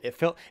real. It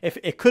felt, if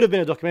it could have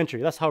been a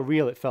documentary. That's how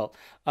real it felt.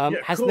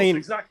 Hasnain,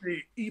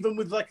 exactly. Even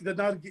with like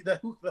the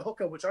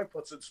hooker, which I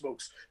put in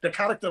smokes, the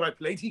character I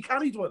played, he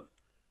carried one.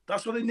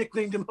 That's why they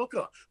nicknamed him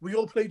Hooker. We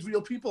all played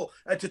real people.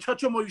 And to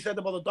touch on what you said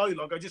about the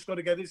dialogue, I just got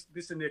to get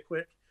this in there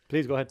quick.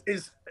 Please go ahead.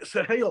 Is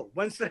Suhail.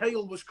 When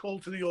Suhail was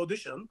called to the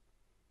audition,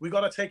 we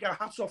got to take our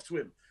hats off to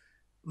him.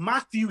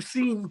 Matthew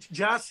seen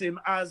Jassim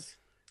as,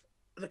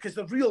 because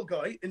the real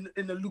guy in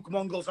the Luke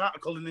Mongol's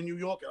article in the New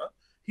Yorker,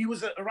 he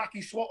was an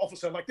Iraqi SWAT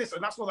officer like this.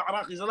 And that's what the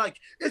Iraqis are like.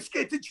 It's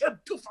getting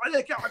tough.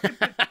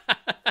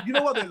 You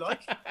know what they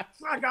like?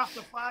 Flag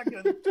after flag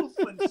and tough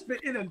and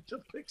spitting and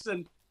tough picks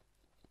and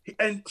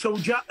so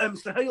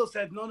Suhail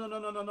said,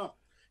 no.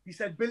 He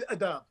said, Bil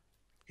Adab.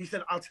 He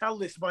said, I'll tell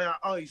this by our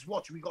eyes.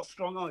 Watch, we got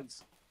strong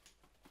eyes.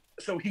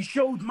 So he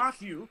showed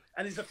Matthew,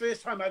 and it's the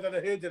first time I've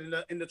ever heard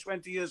it in the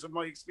 20 years of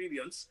my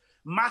experience.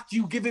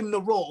 Matthew give him the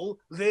role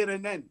there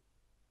and then.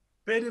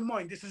 Bear in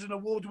mind, this is an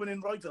award-winning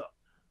writer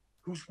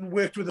who's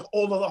worked with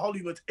all of the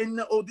Hollywood. In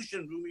the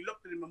audition room, he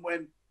looked at him and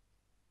went,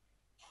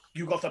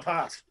 you got the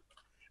part.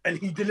 And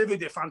he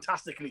delivered it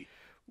fantastically.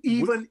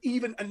 Even,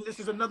 and this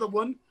is another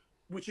one,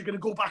 which you're going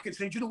to go back and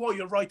say, do you know what,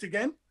 you're right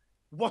again.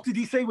 What did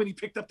he say when he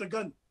picked up the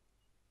gun?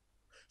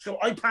 So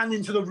I pan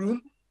into the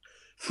room.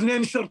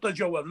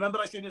 Remember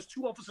I said there's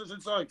two officers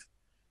inside.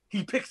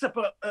 He picks up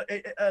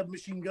a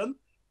machine gun.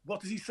 What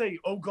does he say?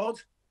 Oh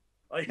God,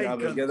 I hate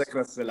guns.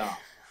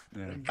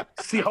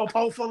 See how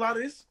powerful that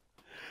is?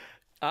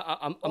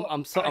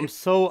 I'm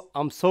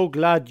so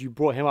glad you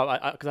brought him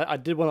up, because I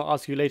did want to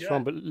ask you later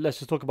on, but let's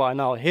just talk about it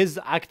now. His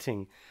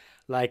acting,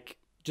 like,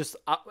 just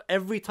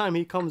every time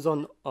he comes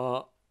on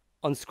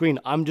screen,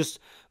 I'm just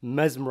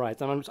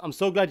mesmerized, and I'm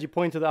so glad you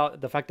pointed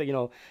out the fact that, you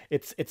know,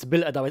 it's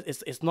built adab.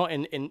 It's not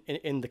in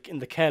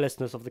the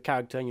carelessness of the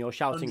character and, you know,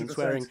 shouting 100%. And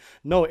swearing.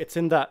 No, it's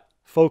in that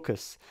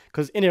focus,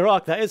 because in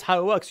Iraq that is how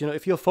it works. You know,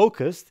 if you're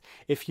focused,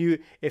 if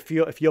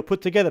you're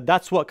put together,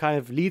 that's what kind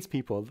of leads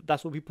people.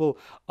 That's what people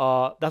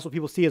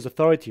see as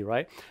authority,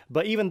 right?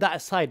 But even that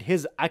aside,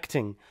 his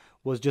acting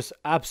was just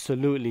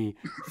absolutely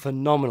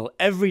phenomenal.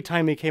 Every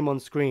time he came on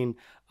screen,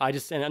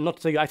 and not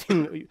to say I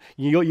think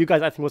you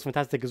guys acting was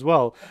fantastic as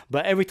well,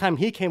 but every time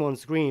he came on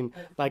screen,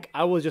 like,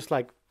 I was just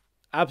like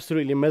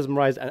absolutely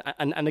mesmerized,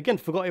 and again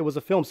forgot it was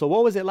a film. So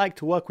what was it like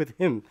to work with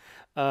him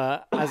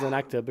as an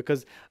actor?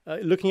 Because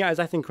looking at his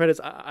acting credits,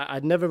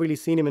 I'd never really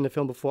seen him in a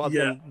film before,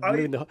 other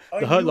than the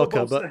Hurt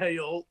Locker. But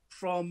Suhail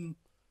from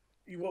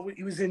he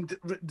was in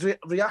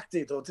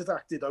Reacted or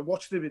Detacted. I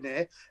watched him in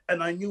there,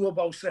 and I knew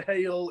about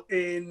Suhail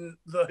in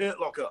the Hurt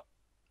Locker.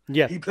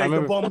 Yeah, he played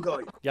the bomb guy.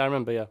 Yeah, I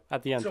remember. Yeah,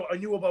 at the end. So I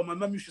knew about. My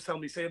mum used to tell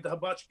me, say,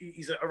 Dabbach,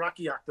 he's an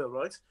Iraqi actor,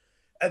 right?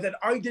 And then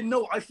I didn't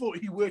know. I thought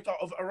he worked out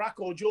of Iraq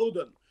or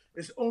Jordan.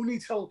 It's only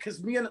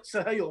because me and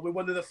Suhail were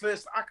one of the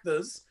first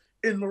actors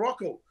in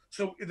Morocco.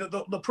 So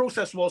the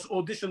process was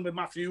audition with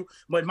Matthew.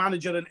 My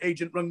manager and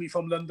agent rang me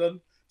from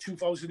London,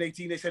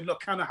 2018. They said,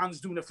 look,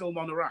 Carnahan's doing a film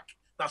on Iraq.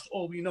 That's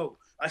all we know.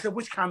 I said,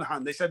 which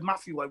Carnahan? They said,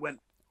 Matthew.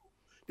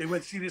 They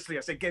went, seriously.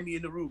 I said, get me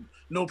in the room.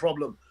 No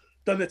problem.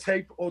 Done the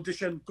tape,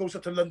 audition, goes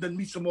up to London,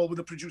 meets them all with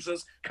the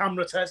producers,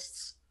 camera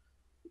tests,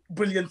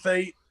 brilliant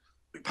day,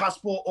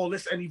 passport, all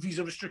this, any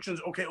visa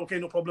restrictions, okay,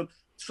 no problem.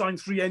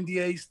 Signed 3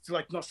 NDAs to,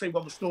 like, not say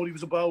what the story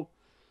was about.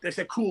 They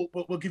said, cool,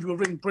 we'll give you a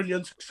ring,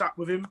 brilliant, sat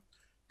with him.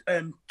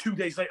 2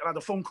 days later, I had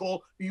a phone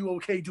call, are you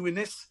okay doing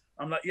this?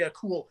 I'm like, yeah,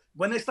 cool.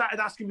 When they started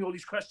asking me all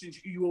these questions,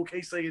 are you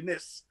okay saying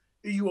this?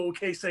 Are you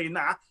okay saying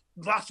that?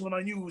 That's when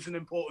I knew it was an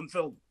important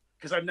film,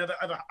 because I've never,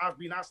 ever have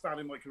been asked that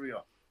in my career.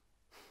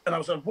 And I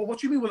was like, well, what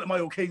do you mean, well, am I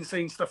okay in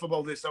saying stuff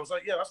about this? I was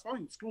like, yeah, that's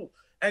fine. It's cool.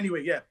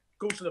 Anyway, yeah,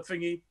 go to the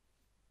thingy,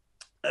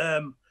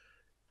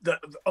 the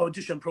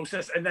audition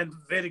process, and then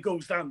there it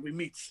goes down. We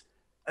meet.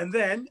 And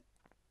then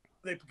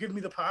they give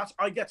me the part.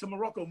 I get to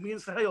Morocco. Me and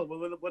Suhail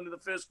were one of the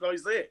first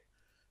guys there.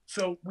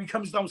 So we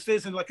comes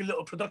downstairs in like a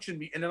little production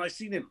meeting, and I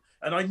seen him.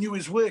 And I knew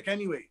his work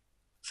anyway.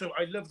 So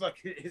I loved like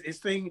his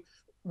thing.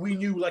 We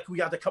knew like we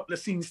had a couple of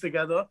scenes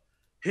together.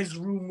 His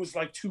room was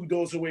like 2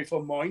 doors away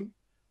from mine.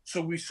 So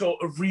we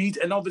sort of read,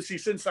 and obviously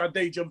since that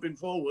day jumping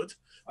forward,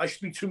 I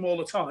speak to him all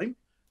the time.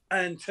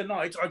 And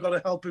tonight I got to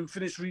help him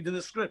finish reading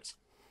the script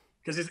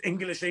because his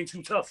English ain't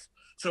too tough.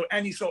 So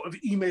any sort of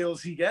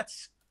emails he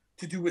gets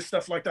to do with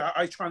stuff like that,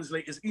 I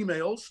translate his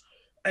emails,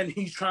 and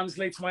he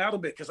translates my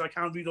Arabic because I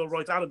can't read or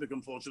write Arabic,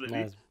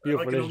 unfortunately. Nice.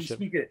 Beautiful I can only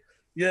speak it.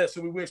 Yeah,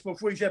 so we work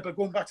both ways. Yeah, but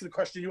going back to the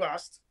question you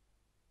asked,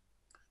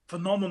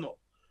 phenomenal.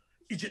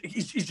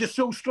 he's just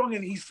so strong,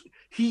 and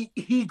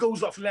he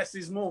goes off less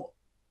is more.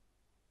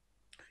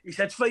 He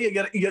said,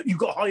 Faye, you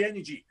got high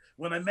energy.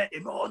 When I met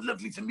him, oh,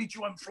 lovely to meet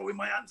you. I'm throwing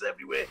my hands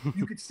everywhere.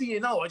 You could see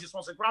it now. I just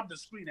want to grab the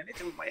screen and hit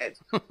it with my head.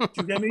 Do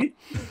you get me?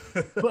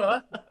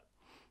 But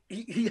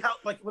he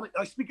helped, like, when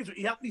I speak to him,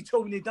 he helped me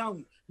tone it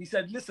down. He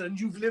said, listen,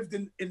 you've lived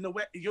in the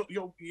West,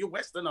 you're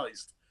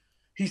westernized.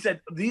 He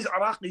said, these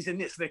Iraqis in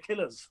this, they're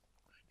killers.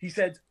 He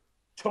said,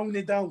 tone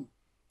it down.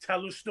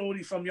 Tell a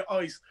story from your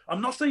eyes.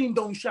 I'm not saying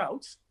don't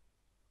shout,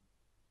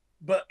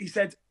 but he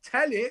said,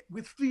 tell it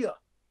with fear.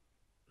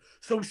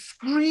 So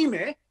scream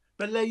it,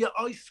 but let your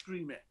eyes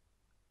scream it.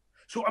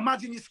 So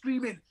imagine you're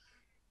screaming,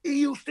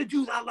 he used to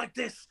do that like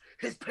this.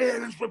 His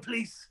parents were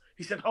police.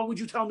 He said, how would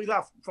you tell me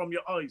that from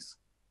your eyes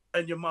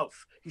and your mouth?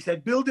 He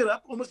said, build it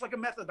up, almost like a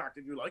method act,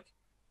 if you like.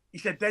 He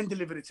said, then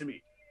deliver it to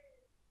me.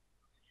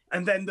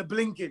 And then the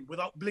blinking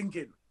without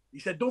blinking. He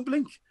said, don't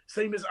blink.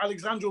 Same as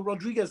Alexandro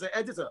Rodriguez, the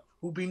editor,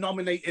 who'd been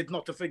nominated,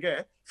 not to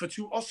forget, for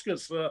 2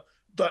 Oscars for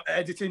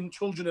editing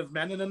Children of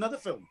Men in another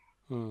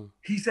film.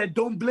 He said,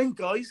 don't blink,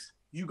 guys.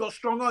 You got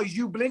strong eyes.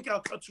 You blink, I'll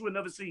cut to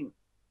another scene.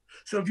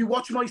 So if you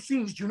watch my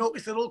scenes, do you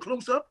notice they're all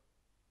close up?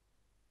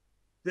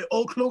 They're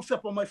all close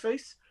up on my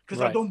face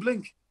because I don't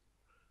blink.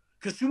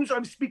 Because as soon as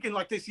I'm speaking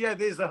like this, yeah,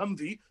 there's the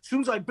Humvee. As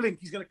soon as I blink,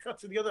 he's going to cut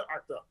to the other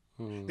actor.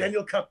 Then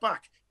he'll cut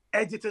back.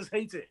 Editors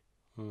hate it.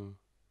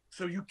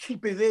 So you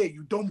keep it there.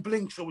 You don't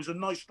blink. So it's a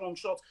nice, strong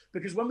shot.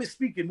 Because when we're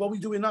speaking, what are we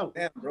doing now?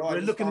 Damn, bro, we're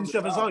looking in each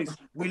other's eyes.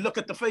 We look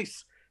at the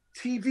face.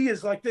 TV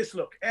is like this,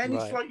 look. Any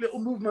slight little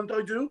movement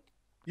I do,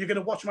 you're going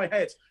to watch my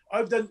head.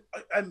 I've done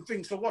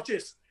things. So watch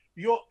this.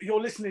 You're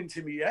listening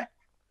to me, yeah?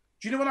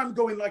 Do you know when I'm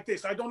going like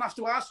this? I don't have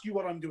to ask you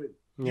what I'm doing.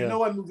 You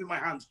know I'm moving my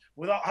hands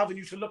without having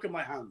you to look at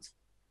my hands.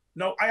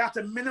 No, I had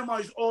to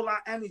minimize all that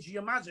energy,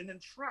 imagine, and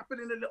trap it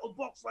in a little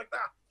box like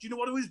that. Do you know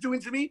what it was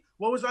doing to me?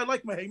 What was I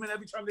like, Mohimen,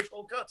 every time this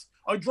all cuts?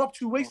 I dropped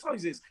 2 waist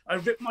sizes. I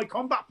ripped my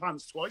combat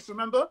pants twice,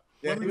 remember?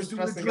 Yeah, when he was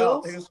doing the stressing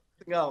drills. out. He was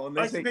stressing out. When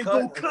I say say,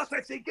 cut, go cut.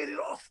 I say, get it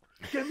off.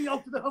 Get me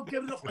out to the hub,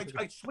 get it off.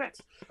 I'd sweat,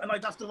 and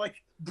I'd have to, like,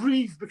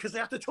 breathe because they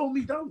have to tone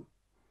me down.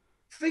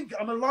 Think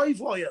I'm a live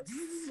wire,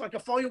 like a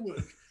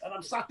firework, and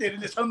I'm sat there in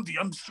this Humvee,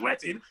 I'm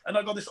sweating, and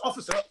I got this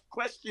officer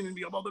questioning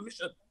me about the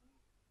mission.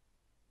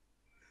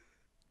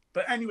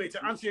 But anyway,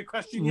 to answer your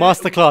question,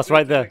 masterclass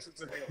right there.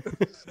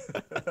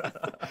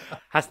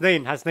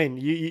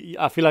 Hasnain, you,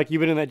 I feel like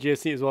you've been in that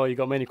GSC as well. You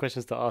got many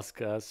questions to ask,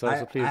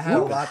 so please. I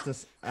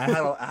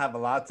have a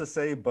lot to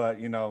say, but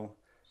you know,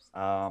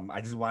 I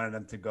just wanted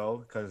them to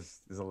go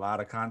because there's a lot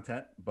of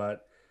content.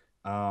 But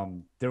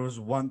there was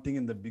one thing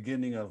in the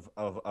beginning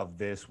of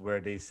this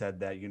where they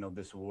said that, you know,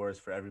 this war is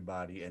for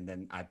everybody, and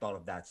then I thought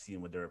of that scene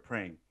where they were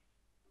praying,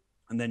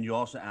 and then you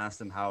also asked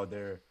them how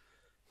they're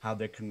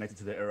connected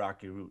to the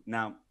Iraqi root.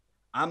 Now,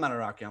 I'm not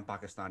Iraqi, I'm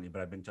Pakistani,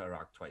 but I've been to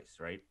Iraq twice,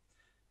 right?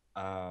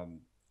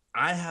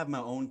 I have my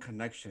own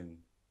connection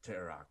to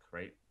Iraq,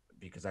 right?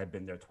 Because I've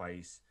been there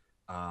twice.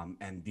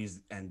 And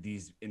these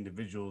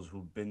individuals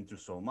who've been through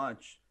so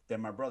much, they're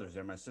my brothers,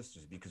 they're my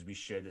sisters, because we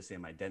share the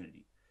same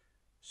identity.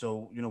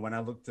 So, you know, when I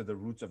looked at the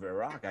roots of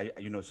Iraq,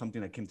 you know,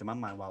 something that came to my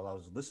mind while I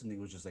was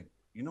listening was just like,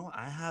 you know,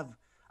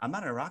 I'm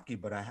not Iraqi,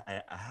 but I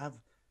have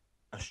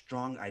a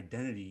strong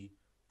identity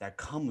that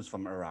comes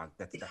from Iraq.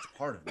 That's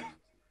part of me.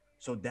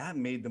 So that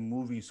made the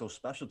movie so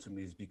special to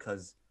me, is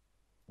because,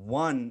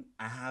 one,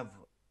 I have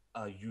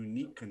a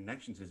unique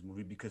connection to this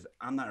movie because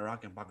I'm not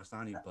Iraqi and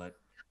Pakistani, but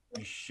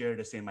we share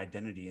the same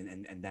identity,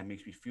 and that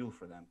makes me feel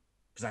for them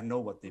because I know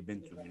what they've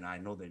been through. You know, I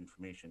know the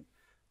information.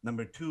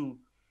 Number two,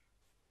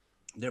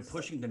 they're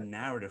pushing the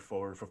narrative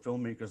forward for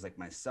filmmakers like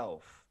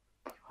myself.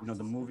 You know,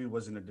 the movie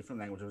was in a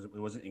different language. It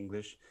wasn't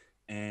English.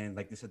 And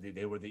like they said,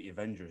 they were the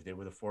Avengers. They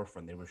were the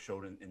forefront. They were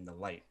shown in the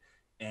light.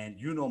 And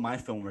you know my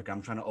filmwork,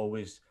 I'm trying to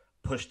always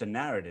push the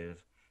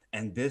narrative.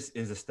 And this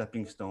is a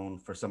stepping stone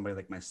for somebody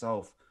like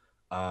myself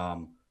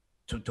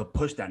to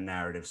push that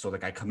narrative. So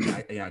like I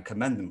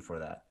commend them for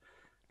that.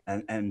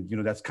 And you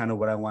know, that's kind of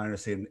what I wanted to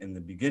say in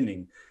the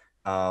beginning.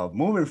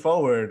 Moving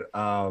forward,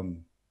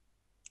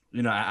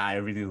 you know, I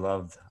really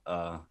loved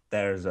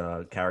there's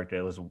a character.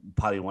 It was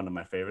probably one of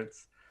my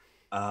favorites.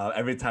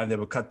 Every time they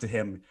would cut to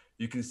him,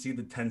 you can see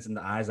the tense in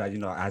the eyes. You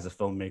know, as a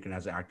filmmaker and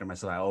as an actor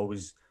myself, I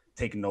always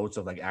take notes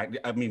of like,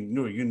 I mean,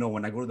 Nouri, you know,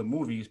 when I go to the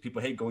movies,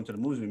 people hate going to the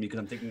movies with me because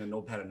I'm taking a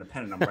notepad and a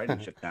pen and I'm writing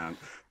shit down.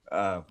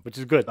 Which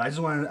is good. I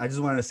just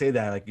wanted to say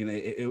that, like, you know,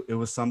 it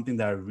was something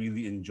that I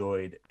really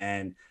enjoyed,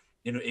 and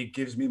you know, it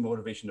gives me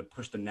motivation to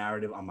push the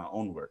narrative on my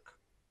own work.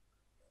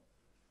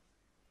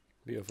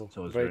 Beautiful.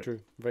 So very true.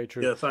 Very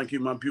true. Yeah, thank you,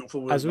 man.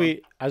 Beautiful words,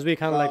 as we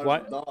kind of like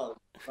what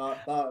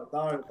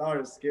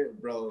Tahir is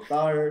scared, bro.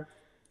 Tahir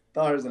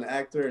is an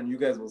actor, and you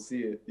guys will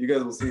see it. You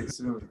guys will see it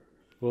soon.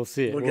 We'll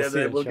see it.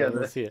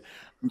 We'll see it.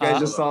 You guys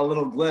just saw a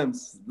little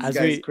glimpse. This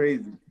guy's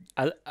crazy.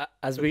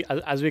 As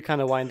we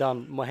kind of wind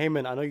down,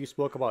 Mohimen, I know you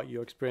spoke about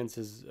your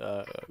experiences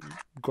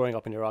growing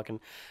up in Iraq, and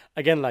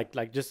again,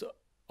 like just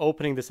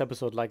opening this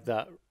episode like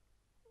that,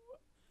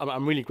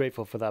 I'm really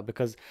grateful for that,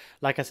 because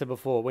like I said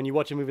before, when you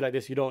watch a movie like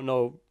this, you don't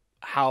know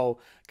how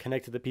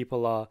connected the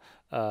people are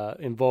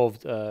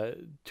involved to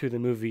the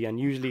movie, and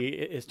usually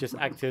it's just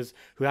actors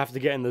who have to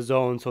get in the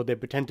zone, so they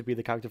pretend to be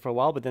the character for a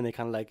while, but then they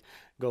kind of like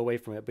go away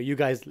from it. But you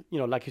guys,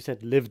 like you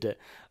said, lived it.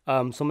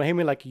 So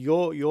Mohimen, like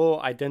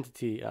your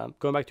identity,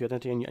 going back to your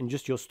identity and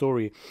just your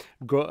story,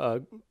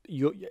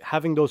 you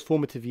having those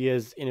formative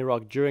years in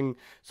Iraq during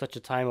such a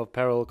time of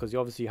peril, because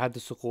you had the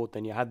Suqut,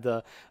 then you had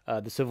the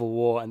civil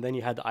war, and then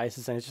you had the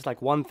ISIS, and it's just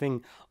like one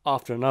thing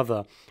after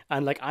another.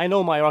 And like I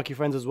know my Iraqi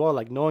friends as well,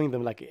 like knowing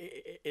them, like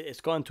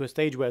it's gotten to a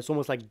stage where it's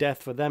almost like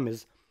death for them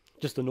is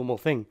just a normal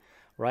thing,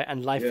 right?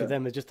 And life for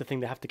them is just the thing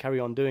they have to carry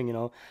on doing,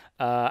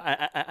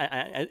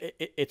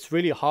 it's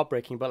really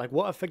heartbreaking. But like,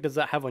 what effect does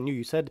that have on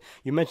you?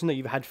 You mentioned that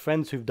you've had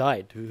friends who've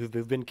died,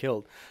 who've been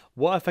killed.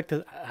 What effect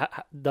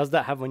does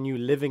that have on you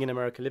living in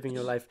America, living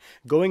your life,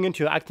 going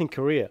into your acting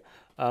career?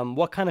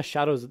 What kind of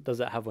shadows does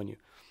that have on you?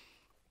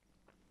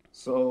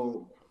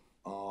 So,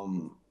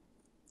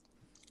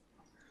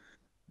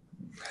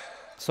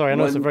 sorry, I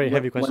know it's a very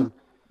heavy question.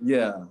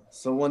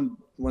 So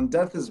when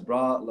death is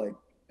brought like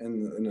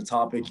in a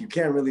topic, you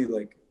can't really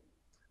like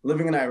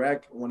living in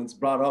Iraq. When it's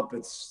brought up,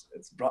 it's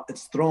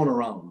thrown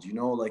around.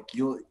 Like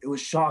it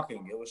was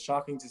shocking. It was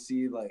shocking to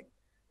see. Like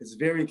it's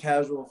very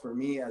casual for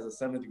me as a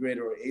 7th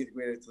grader or 8th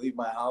grader to leave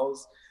my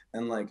house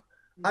and like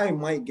I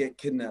might get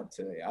kidnapped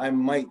today. I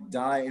might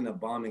die in a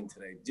bombing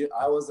today.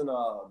 I was in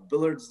a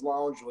billiards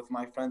lounge with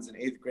my friends in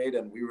 8th grade,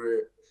 and we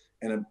were.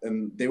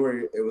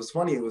 It was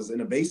funny. It was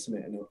in a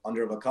basement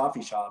under a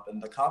coffee shop,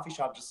 and the coffee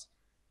shop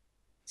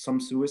some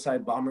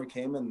suicide bomber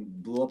came and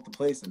blew up the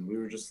place, and we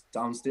were just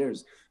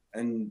downstairs.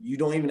 And you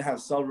don't even have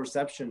cell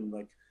reception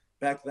like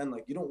back then.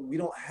 Like we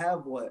don't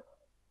have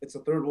it's a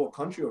third world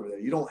country over there.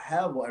 You don't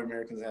have what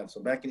Americans have.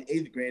 So back in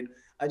 8th grade,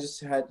 I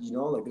just had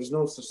like there's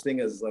no such thing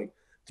as like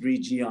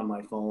 3G on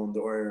my phone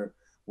or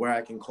where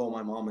I can call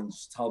my mom and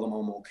just tell them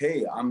I'm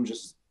okay. I'm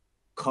just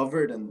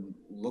covered and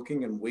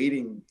looking and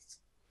waiting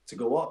to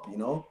go up,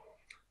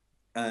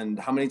 And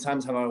how many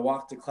times have I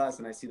walked to class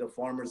and I see the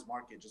farmer's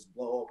market just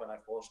blow up and I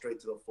fall straight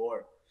to the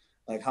floor?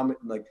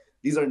 Like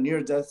these are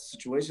near death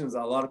situations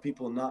that a lot of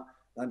people, not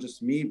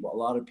just me, but a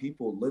lot of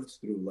people lived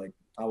through. Like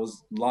I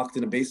was locked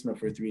in a basement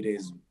for 3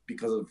 days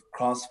because of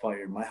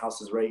crossfire. My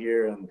house is right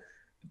here, and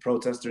the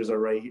protesters are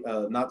right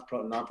not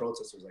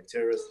protesters, like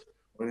terrorist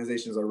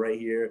organizations are right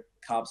here,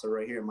 cops are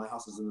right here, and my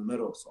house is in the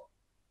middle. So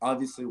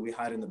obviously we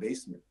hide in the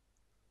basement.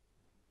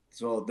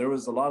 So there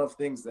was a lot of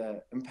things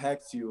that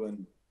impact you,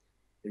 and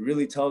it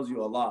really tells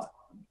you a lot.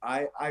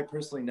 I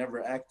personally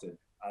never acted.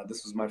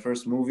 This was my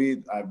first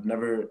movie.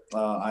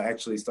 I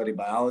actually studied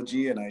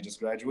biology and I just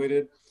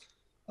graduated.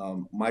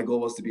 My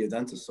goal was to be a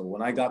dentist. So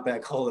when I got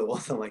back home, it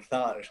wasn't like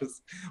that. It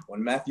was,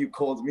 when Matthew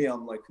called me,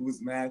 I'm like,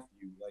 who's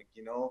Matthew? Like,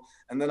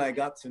 and then I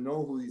got to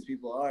know who these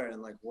people are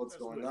and like what's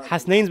going on.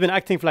 Hasnain's been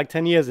acting for like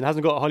 10 years and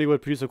hasn't got a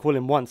Hollywood producer call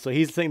him once. So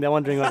he's sitting there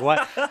wondering like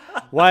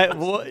why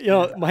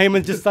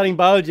Mohimen's just studying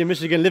biology in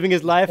Michigan, living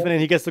his life, and then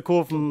he gets the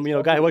call from,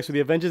 a guy who works with the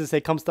Avengers and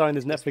say, come star in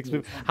this Netflix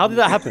movie. How did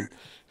that happen?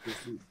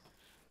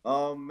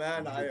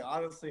 Man, I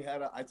honestly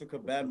I took a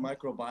bad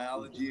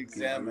microbiology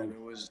exam, and it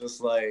was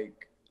just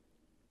like,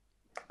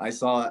 I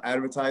saw an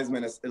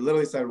advertisement. It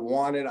literally said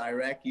wanted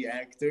Iraqi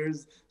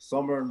actors,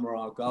 summer in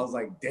Morocco. I was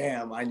like,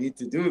 damn, I need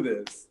to do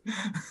this.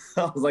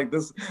 I was like,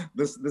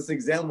 this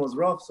exam was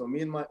rough. So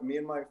me and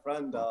my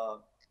friend,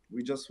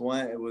 we just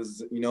went. It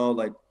was,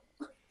 like,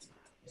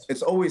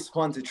 it's always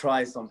fun to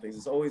try something.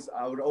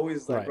 I would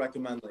always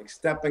recommend like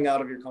stepping out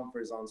of your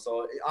comfort zone.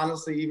 So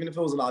honestly, even if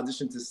it was an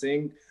audition to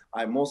sing,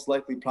 I most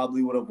likely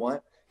probably would have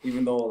went,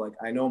 even though like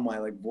I know my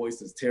like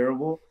voice is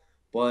terrible.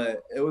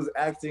 But it was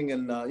acting,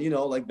 and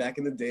like back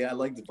in the day, I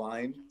liked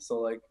Vine,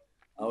 so like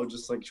I would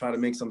just like try to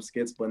make some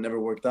skits, but it never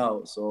worked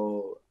out.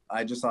 So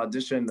I just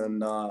auditioned,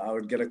 and I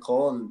would get a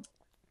call, and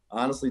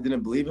I honestly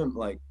didn't believe him.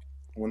 Like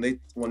when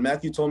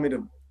Matthew told me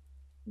to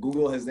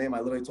Google his name, I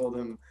literally told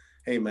him,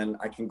 "Hey man,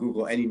 I can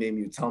Google any name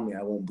you tell me,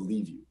 I won't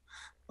believe you.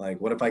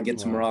 Like what if I get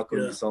to Morocco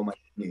and you sell my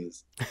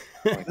knees?"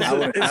 Like,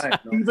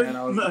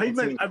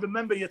 I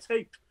remember your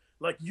tape,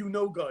 like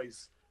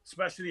guys,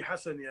 especially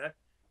Hassan,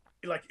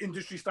 like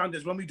industry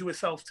standards, when we do a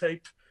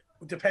self-tape,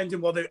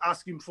 depending what they're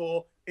asking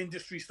for,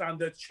 industry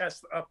standard,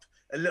 chest up,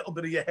 a little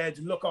bit of your head,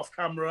 look off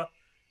camera,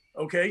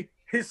 okay?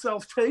 His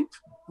self-tape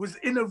was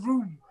in a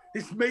room.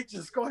 His mate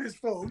just got his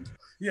phone,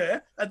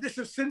 and this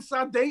is since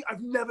that day,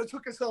 I've never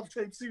took a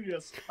self-tape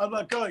serious. I'm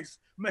like, guys,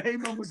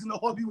 Mohimen was in a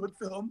Hollywood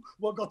film,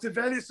 got to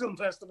Venice Film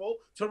Festival,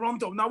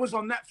 Toronto, now it's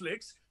on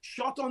Netflix,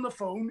 shot on the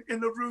phone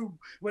in a room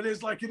where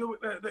there's like,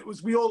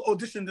 we all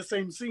auditioned the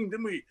same scene,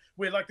 didn't we?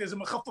 Where like there's a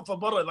mukhaffaf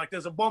barra, like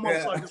there's a bomb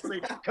outside the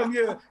street, come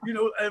here,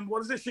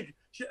 what is this?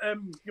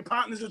 Your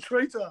partner's a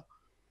traitor.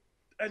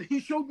 And he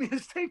showed me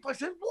his tape. I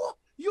said, what?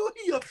 You're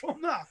here from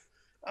that?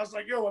 I was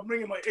like, yo, I'm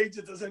ringing my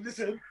agent and saying,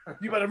 listen,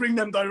 you better ring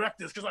them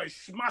directors, because I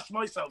smashed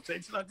myself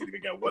tapes and I didn't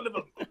even get one of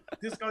them.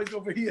 This guy's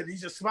over here, and he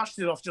just smashed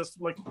it off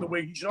just like the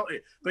way he shot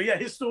it. But yeah,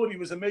 his story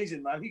was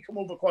amazing, man. He come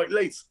over quite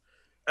late.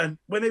 And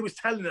when they was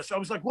telling us, I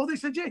was like, well, they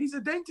said, yeah, he's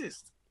a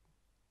dentist.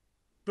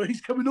 But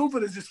he's coming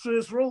over as his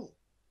first role.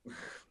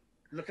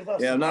 Look at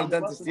us. Yeah, I'm not a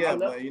dentist yet,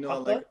 but you know,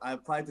 like I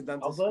applied to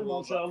dental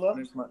school.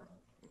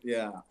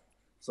 Yeah.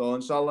 So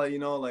inshallah, you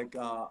know, like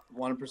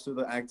want to pursue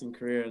the acting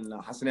career, and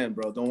Hasnain,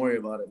 bro, don't worry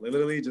about it.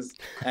 Literally, just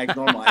act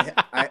normal.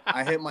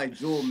 I hit my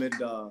jewel mid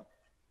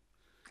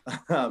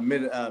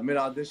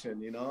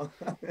audition, you know.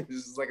 It's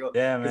just like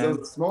man. It was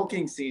a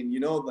smoking scene, you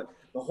know. Like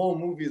the whole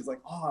movie is like,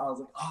 I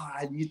was like,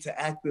 I need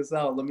to act this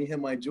out. Let me hit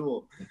my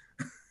jewel.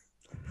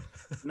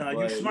 No,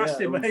 you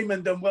smashed it.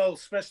 Mohimen done well,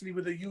 especially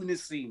with the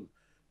Eunice scene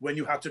when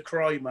you had to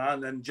cry,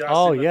 man, and just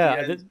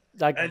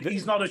and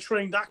he's not a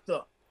trained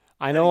actor.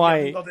 I know.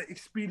 I got the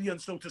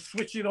experience, so to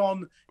switch it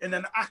on in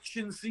an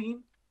action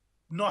scene,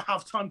 not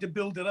have time to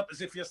build it up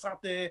as if you're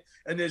sat there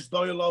and there's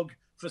dialogue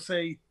for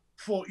say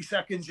 40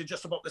 seconds. You're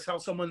just about to tell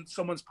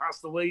someone's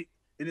passed away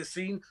in a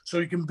scene, so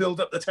you can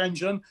build up the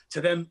tension to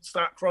then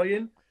start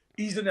crying.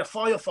 He's in a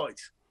firefight,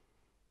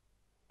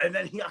 and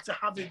then he had to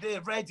have it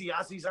there ready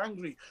as he's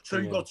angry. So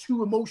you got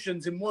two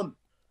emotions in one,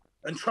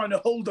 and trying to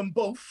hold them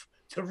both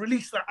to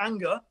release the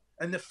anger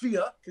and the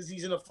fear because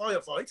he's in a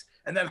firefight,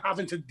 and then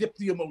having to dip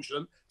the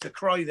emotion to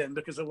cry then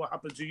because of what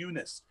happened to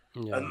Eunice.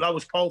 Yeah. And that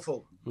was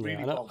powerful,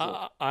 really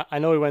powerful. I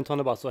know we went on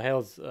about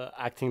Suhail's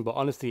acting, but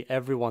honestly,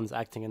 everyone's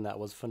acting in that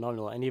was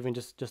phenomenal. And even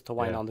just to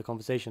wind down the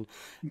conversation,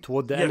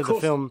 toward the end of the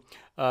film,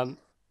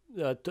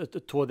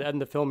 toward the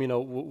end of the film, you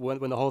know,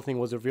 when the whole thing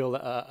was revealed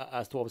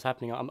as to what was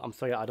happening, I'm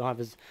sorry, I don't have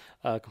his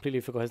completely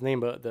forgot his name,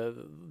 but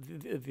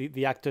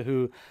the actor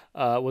who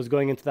was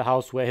going into the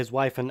house where his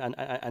wife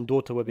and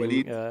daughter were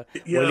being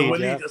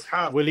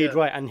Waleed,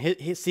 right,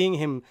 and seeing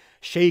him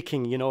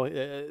shaking, you know,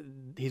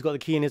 he's got the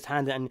key in his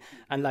hand, and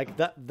like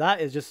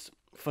that is just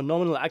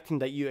phenomenal acting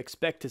that you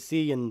expect to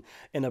see in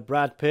a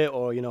Brad Pitt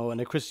or, you know, in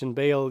a Christian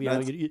Bale.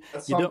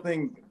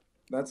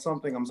 That's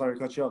something. I'm sorry to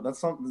cut you off.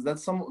 That's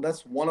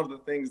one of the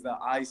things that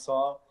I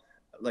saw,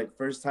 like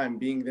first time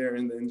being there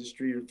in the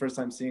industry, or first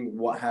time seeing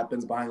what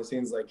happens behind the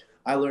scenes. Like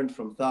I learned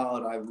from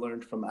Thad, I've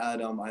learned from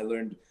Adam. I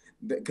learned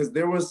because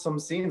there was some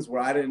scenes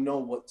where I didn't know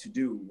what to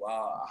do.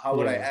 How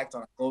would I act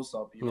on a close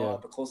up? You know,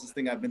 the closest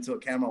thing I've been to a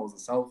camera was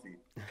a selfie.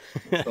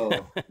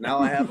 So now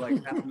I have like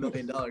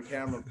 $500,000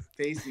 camera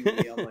facing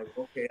me. I'm like,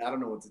 okay, I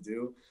don't know what to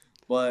do,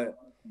 but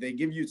they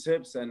give you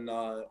tips, and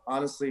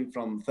honestly,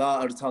 from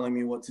Thad telling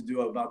me what to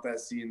do about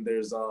that scene,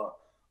 there's a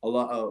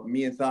lot of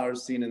me and Thad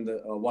scene in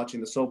the watching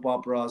the soap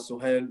opera.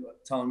 Suhail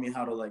telling me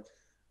how to like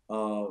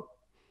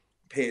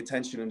pay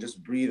attention and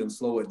just breathe and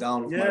slow it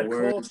down with my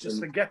words. Course,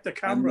 just to get the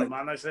camera,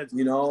 man. I said,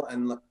 you know,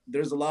 and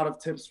there's a lot of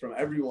tips from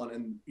everyone,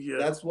 and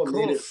that's what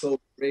made it so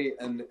great,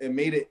 and it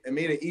made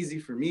it easy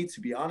for me,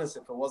 to be honest.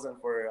 If it wasn't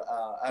for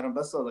Adam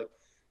Bessa, like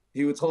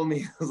he would tell me,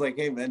 he was like,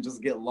 hey man,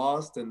 just get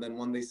lost, and then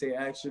when they say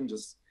action,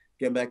 just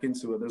get back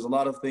into it. There's a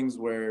lot of things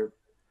where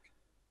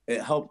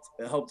it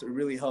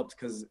really helped,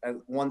 because at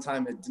one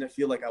time it didn't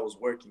feel like I was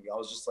working. I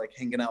was just like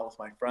hanging out with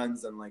my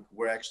friends, and like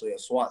we're actually a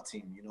SWAT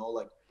team, you know,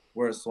 like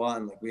we're a SWAT,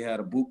 and like we had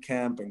a boot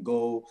camp and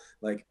go,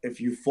 like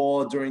if you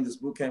fall during this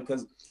boot camp,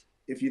 because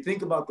if you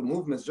think about the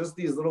movements, just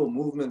these little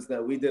movements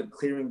that we did,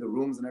 clearing the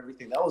rooms and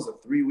everything, that was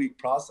a 3-week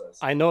process.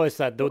 I noticed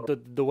that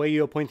the way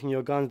you were pointing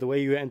your guns, the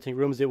way you were entering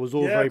rooms, it was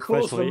all very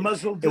professional. The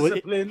muzzle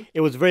discipline.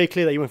 It was very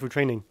clear that you went through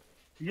training.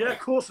 Yeah, of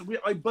course.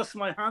 I bust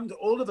my hand.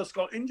 All of us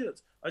got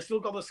injured. I still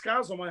got the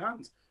scars on my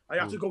hands. I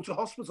had to go to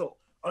hospital.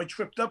 I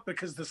tripped up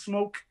because the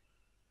smoke,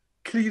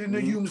 clearing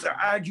the fumes,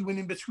 arguing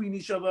in between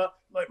each other.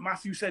 Like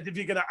Matthew said, if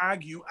you're going to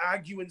argue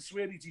and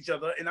swear at each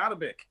other in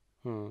Arabic.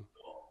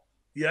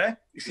 Yeah?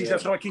 You see,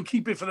 that's how I can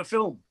keep it for the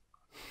film.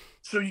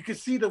 So you can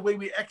see the way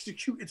we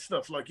executed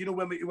stuff. Like, you know,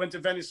 when we went to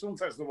Venice Film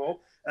Festival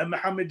and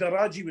Mohammed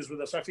Daraji was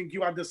with us, I think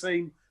you had the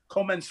same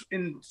comments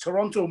in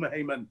Toronto,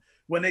 Mohimen,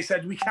 when they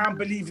said, we can't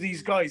believe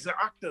these guys are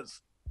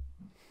actors.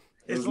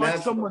 It's like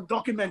someone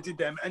documented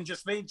them and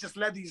they just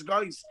let these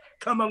guys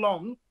come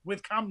along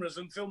with cameras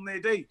and film their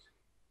day.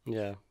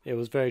 Yeah, it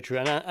was very true,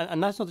 and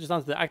that's not just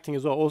down to the acting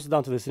as well, also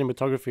down to the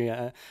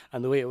cinematography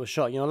and the way it was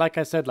shot. You know, like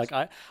I said, like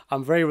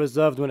I'm very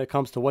reserved when it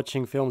comes to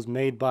watching films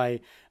made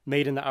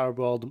in the Arab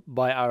world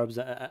by Arabs,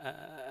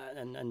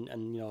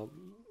 and you know,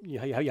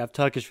 you have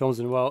Turkish films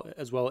as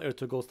well,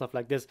 Ertugrul, stuff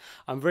like this.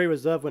 I'm very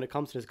reserved when it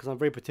comes to this because I'm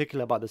very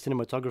particular about the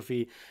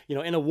cinematography. You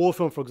know, in a war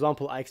film, for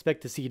example, I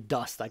expect to see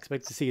dust, I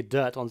expect to see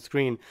dirt on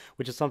screen,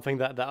 which is something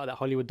that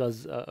Hollywood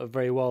does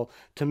very well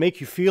to make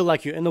you feel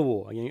like you're in a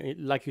war. You know,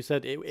 like you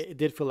said, it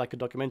did feel like a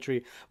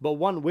documentary, but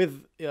one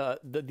with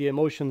the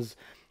emotions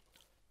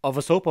of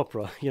a soap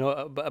opera, you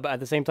know, but at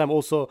the same time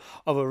also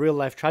of a real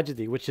life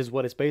tragedy, which is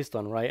what it's based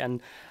on, right?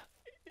 And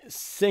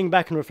sitting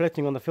back and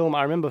reflecting on the film,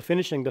 I remember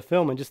finishing the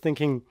film and just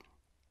thinking,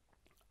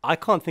 I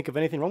can't think of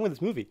anything wrong with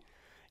this movie.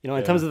 You know,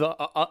 in terms of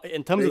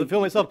the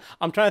film itself,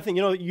 I'm trying to think.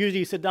 You know, usually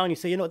you sit down and you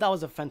say, you know, that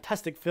was a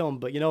fantastic film,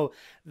 but you know,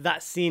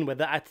 that scene where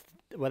that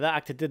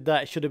actor did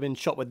that, it should have been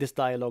shot with this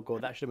dialogue, or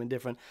that should have been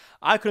different.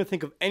 I couldn't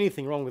think of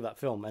anything wrong with that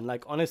film, and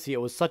like honestly, it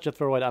was such a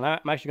thorough. And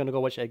I'm actually going to go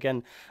watch it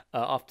again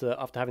after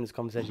having this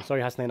conversation.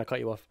 Sorry, Hasnain, I cut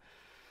you off.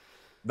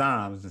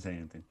 Nah, I wasn't saying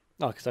anything.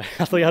 Oh, sorry.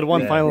 I thought you had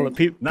one final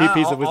piece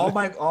of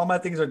wisdom. All my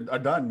things are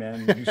done,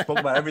 man. You spoke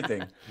about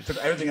everything. You took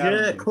everything out of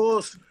me. Yeah, of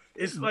course.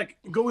 It's like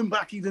going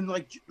back even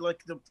like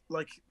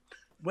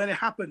when it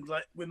happened,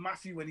 like with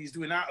Matthew, when he's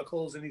doing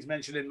articles and he's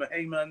mentioning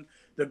Mohimen,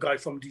 the guy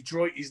from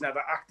Detroit, he's never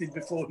acted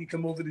before. He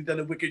come over, he done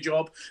a wicked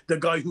job. The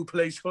guy who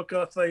plays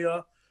hooker,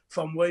 Thea,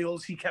 from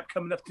Wales, he kept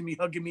coming up to me,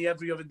 hugging me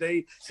every other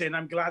day, saying,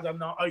 I'm glad I'm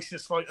not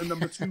ISIS fighter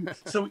number 2.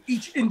 So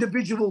each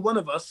individual one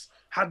of us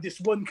had this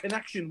one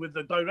connection with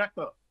the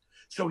director.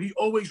 So he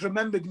always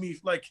remembered me,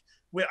 like,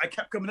 where I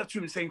kept coming up to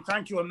him and saying,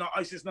 thank you, I'm not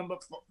ISIS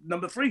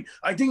number 3.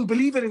 I didn't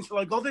believe it until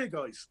I got there,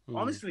 guys.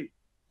 Honestly.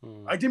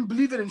 I didn't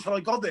believe it until I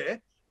got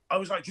there. I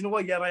was like, you know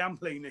what? Yeah, I am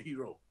playing a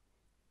hero.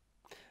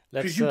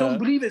 Because you don't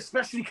believe it,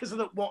 especially because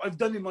of what I've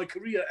done in my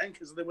career and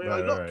because of the way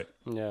I look. Right.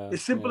 Yeah,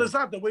 it's simple as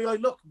that, the way I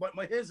look.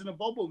 My hair's in a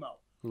bobble now.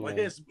 My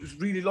hair's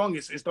really long.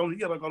 It's down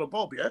here. I got a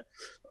bob, yeah?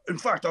 In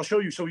fact, I'll show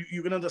you so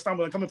you can understand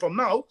where I'm coming from.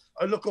 Now,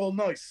 I look all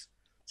nice.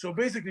 So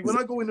basically, when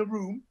I go in a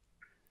room,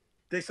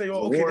 they say,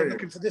 oh, okay, they're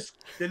looking for this.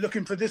 They're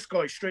looking for this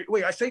guy straight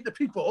away. I say to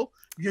people,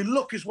 your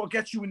look is what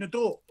gets you in the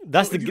door.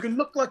 So if you can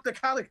look like the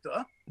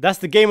character. That's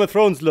the Game of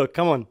Thrones look.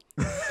 Come on.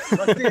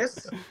 Like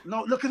this.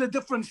 No, look at the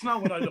difference now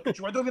when I look at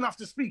you. I don't even have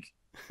to speak.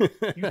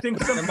 You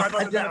think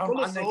sometimes I'm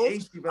full of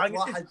souls.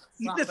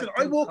 Listen,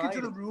 I walk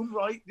into the room,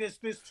 right? There's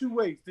two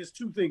ways. There's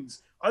two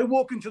things. I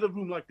walk into the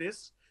room like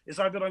this. It's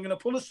either I'm going to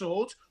pull a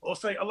sword or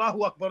say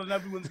Allahu Akbar and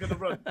everyone's going to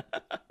run.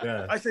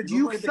 Yeah. I said,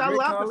 you sell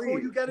that before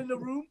you get in the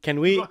room.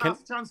 Can we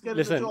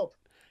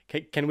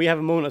have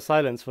a moment of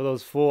silence for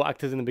those 4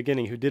 actors in the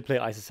beginning who did play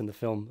ISIS in the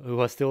film,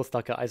 who are still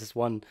stuck at ISIS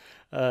 1,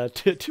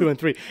 2 and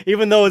 3,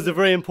 even though it's a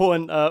very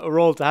important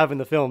role to have in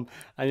the film.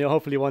 And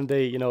hopefully one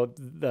day,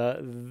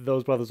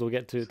 those brothers will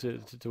get to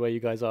where you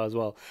guys are as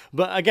well.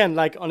 But again,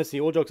 like, honestly,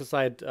 all jokes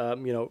aside, I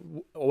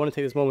want to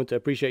take this moment to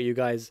appreciate you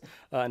guys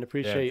and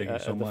appreciate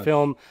the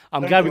film.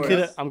 I'm glad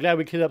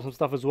we cleared up some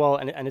stuff as well.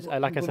 And it's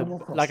like I said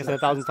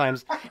 1,000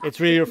 times, it's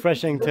really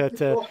refreshing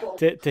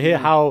to hear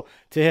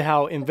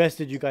how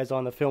invested you guys are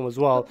in the film as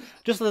well.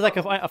 Just as like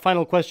a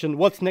final question,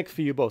 what's next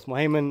for you both?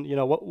 Mohimen,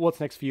 what's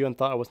next for you, and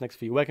Thara, what's next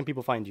for you? Where can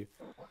people find you?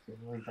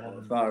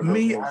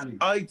 Me,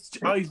 I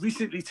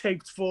recently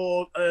taped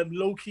for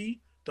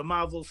Loki, the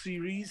Marvel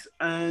series,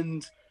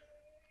 and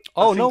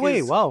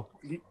wow.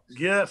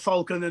 Yeah,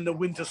 Falcon and the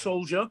Winter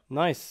Soldier.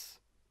 Nice.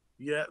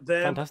 Yeah,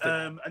 then fantastic.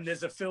 And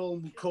there's a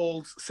film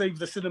called Save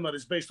the Cinema.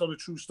 It's based on a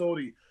true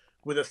story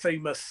with a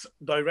famous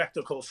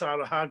director called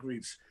Sarah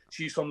Hargreaves.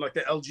 She's from like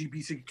the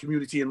LGBT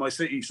community in my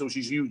city, so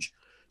she's huge.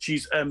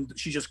 She's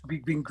just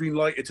been green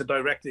lighted to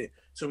direct it.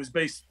 So it's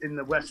based in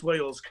the West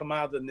Wales,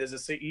 Carmarthen. There's a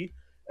city,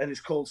 and it's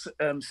called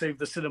Save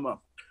the Cinema.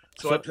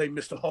 So I play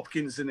Mr.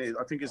 Hopkins in it.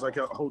 I think it's like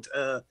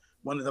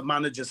one of the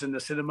managers in the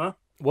cinema.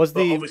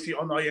 Obviously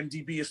on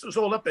IMDb, it's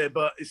all up there,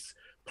 but it's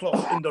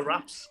plot in the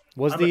wraps.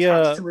 I'm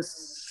attached to a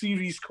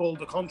series called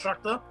The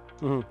Contractor,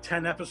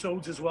 10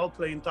 episodes as well,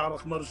 playing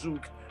Dabbach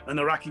Marzouk, an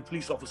Iraqi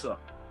police officer.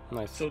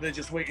 Nice. So they're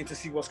just waiting to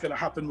see what's going to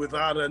happen with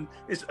that, and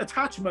it's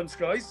attachments,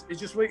 guys. It's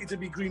just waiting to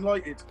be green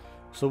lighted.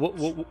 So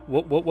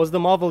what was the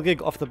Marvel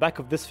gig off the back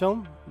of this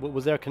film?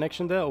 Was there a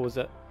connection there, or was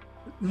it?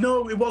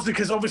 No, it wasn't,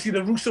 because obviously the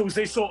Russos,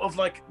 they sort of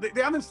like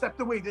they haven't stepped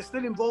away. They're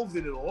still involved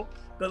in it all,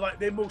 but like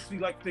they're mostly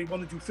like they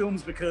want to do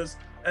films because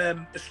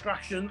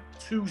Distraction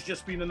 2's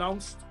just been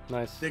announced.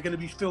 Nice. They're going to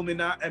be filming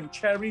that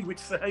Cherry, which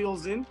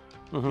Suhail's in.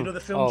 You know the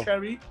film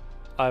Cherry.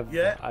 I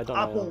don't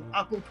know.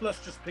 Apple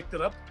Plus just picked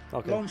it up.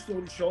 Okay. Long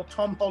story short,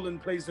 Tom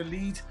Holland plays the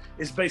lead.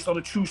 It's based on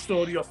a true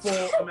story of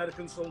 4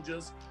 American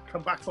soldiers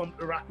come back from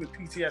Iraq with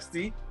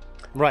PTSD.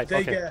 Right.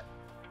 They get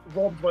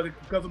robbed by the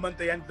government.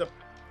 They ended up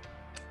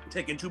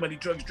taking too many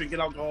drugs, drinking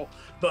alcohol.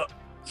 But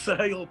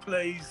Suhail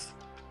plays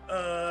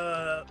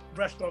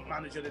restaurant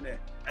manager in it.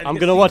 And I'm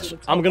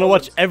gonna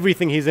watch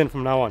everything he's in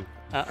from now on.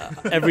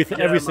 Every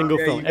single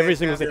film, every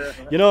single thing.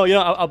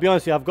 I'll be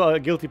honest with you, I've got a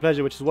guilty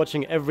pleasure, which is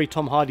watching every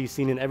Tom Hardy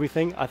scene in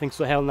everything. I think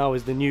Suhail now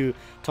is the new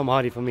Tom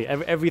Hardy for me.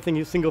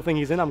 Single thing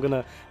he's in, I'm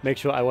gonna make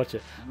sure I watch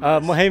it.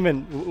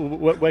 Mohimen,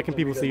 where can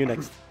people see you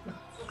next?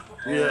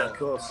 Yeah, of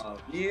course.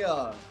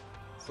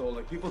 So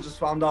like people just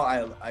found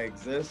out I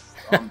exist.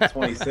 I'm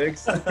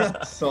 26,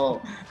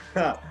 so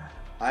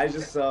I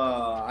just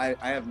I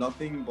have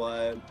nothing,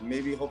 but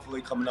maybe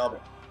hopefully coming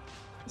up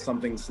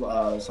something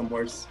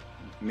somewhere.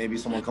 Maybe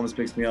someone comes,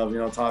 picks me up,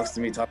 talks to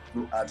me,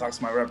 talks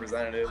to my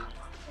representative.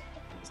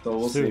 So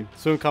we'll see.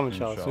 Soon come,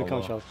 inshallah.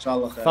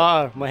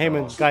 Thar,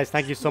 Mohimen, guys,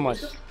 thank you so much.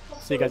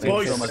 See you guys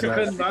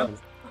again.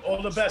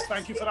 All the best.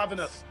 Thank you for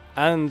having us.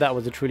 And that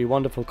was a truly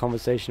wonderful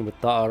conversation with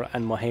Thar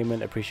and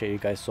Mohimen. Appreciate you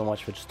guys so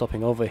much for just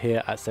stopping over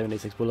here at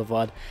 786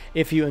 Boulevard.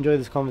 If you enjoyed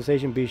this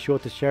conversation, be sure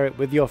to share it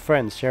with your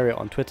friends. Share it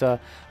on Twitter,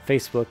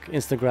 Facebook,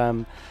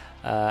 Instagram.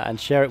 And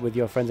share it with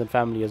your friends and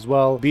family as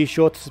well. Be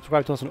sure to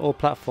subscribe to us on all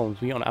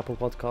platforms. We are on Apple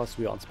Podcasts,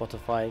 we are on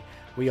Spotify,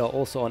 we are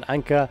also on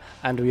Anchor,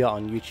 and we are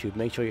on YouTube.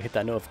 Make sure you hit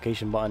that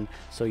notification button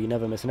so you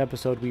never miss an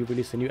episode. We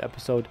release a new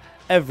episode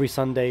every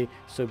Sunday,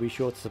 so be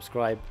sure to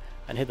subscribe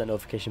and hit that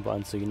notification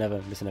button so you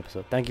never miss an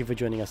episode. Thank you for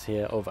joining us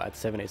here over at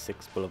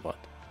 786 Boulevard.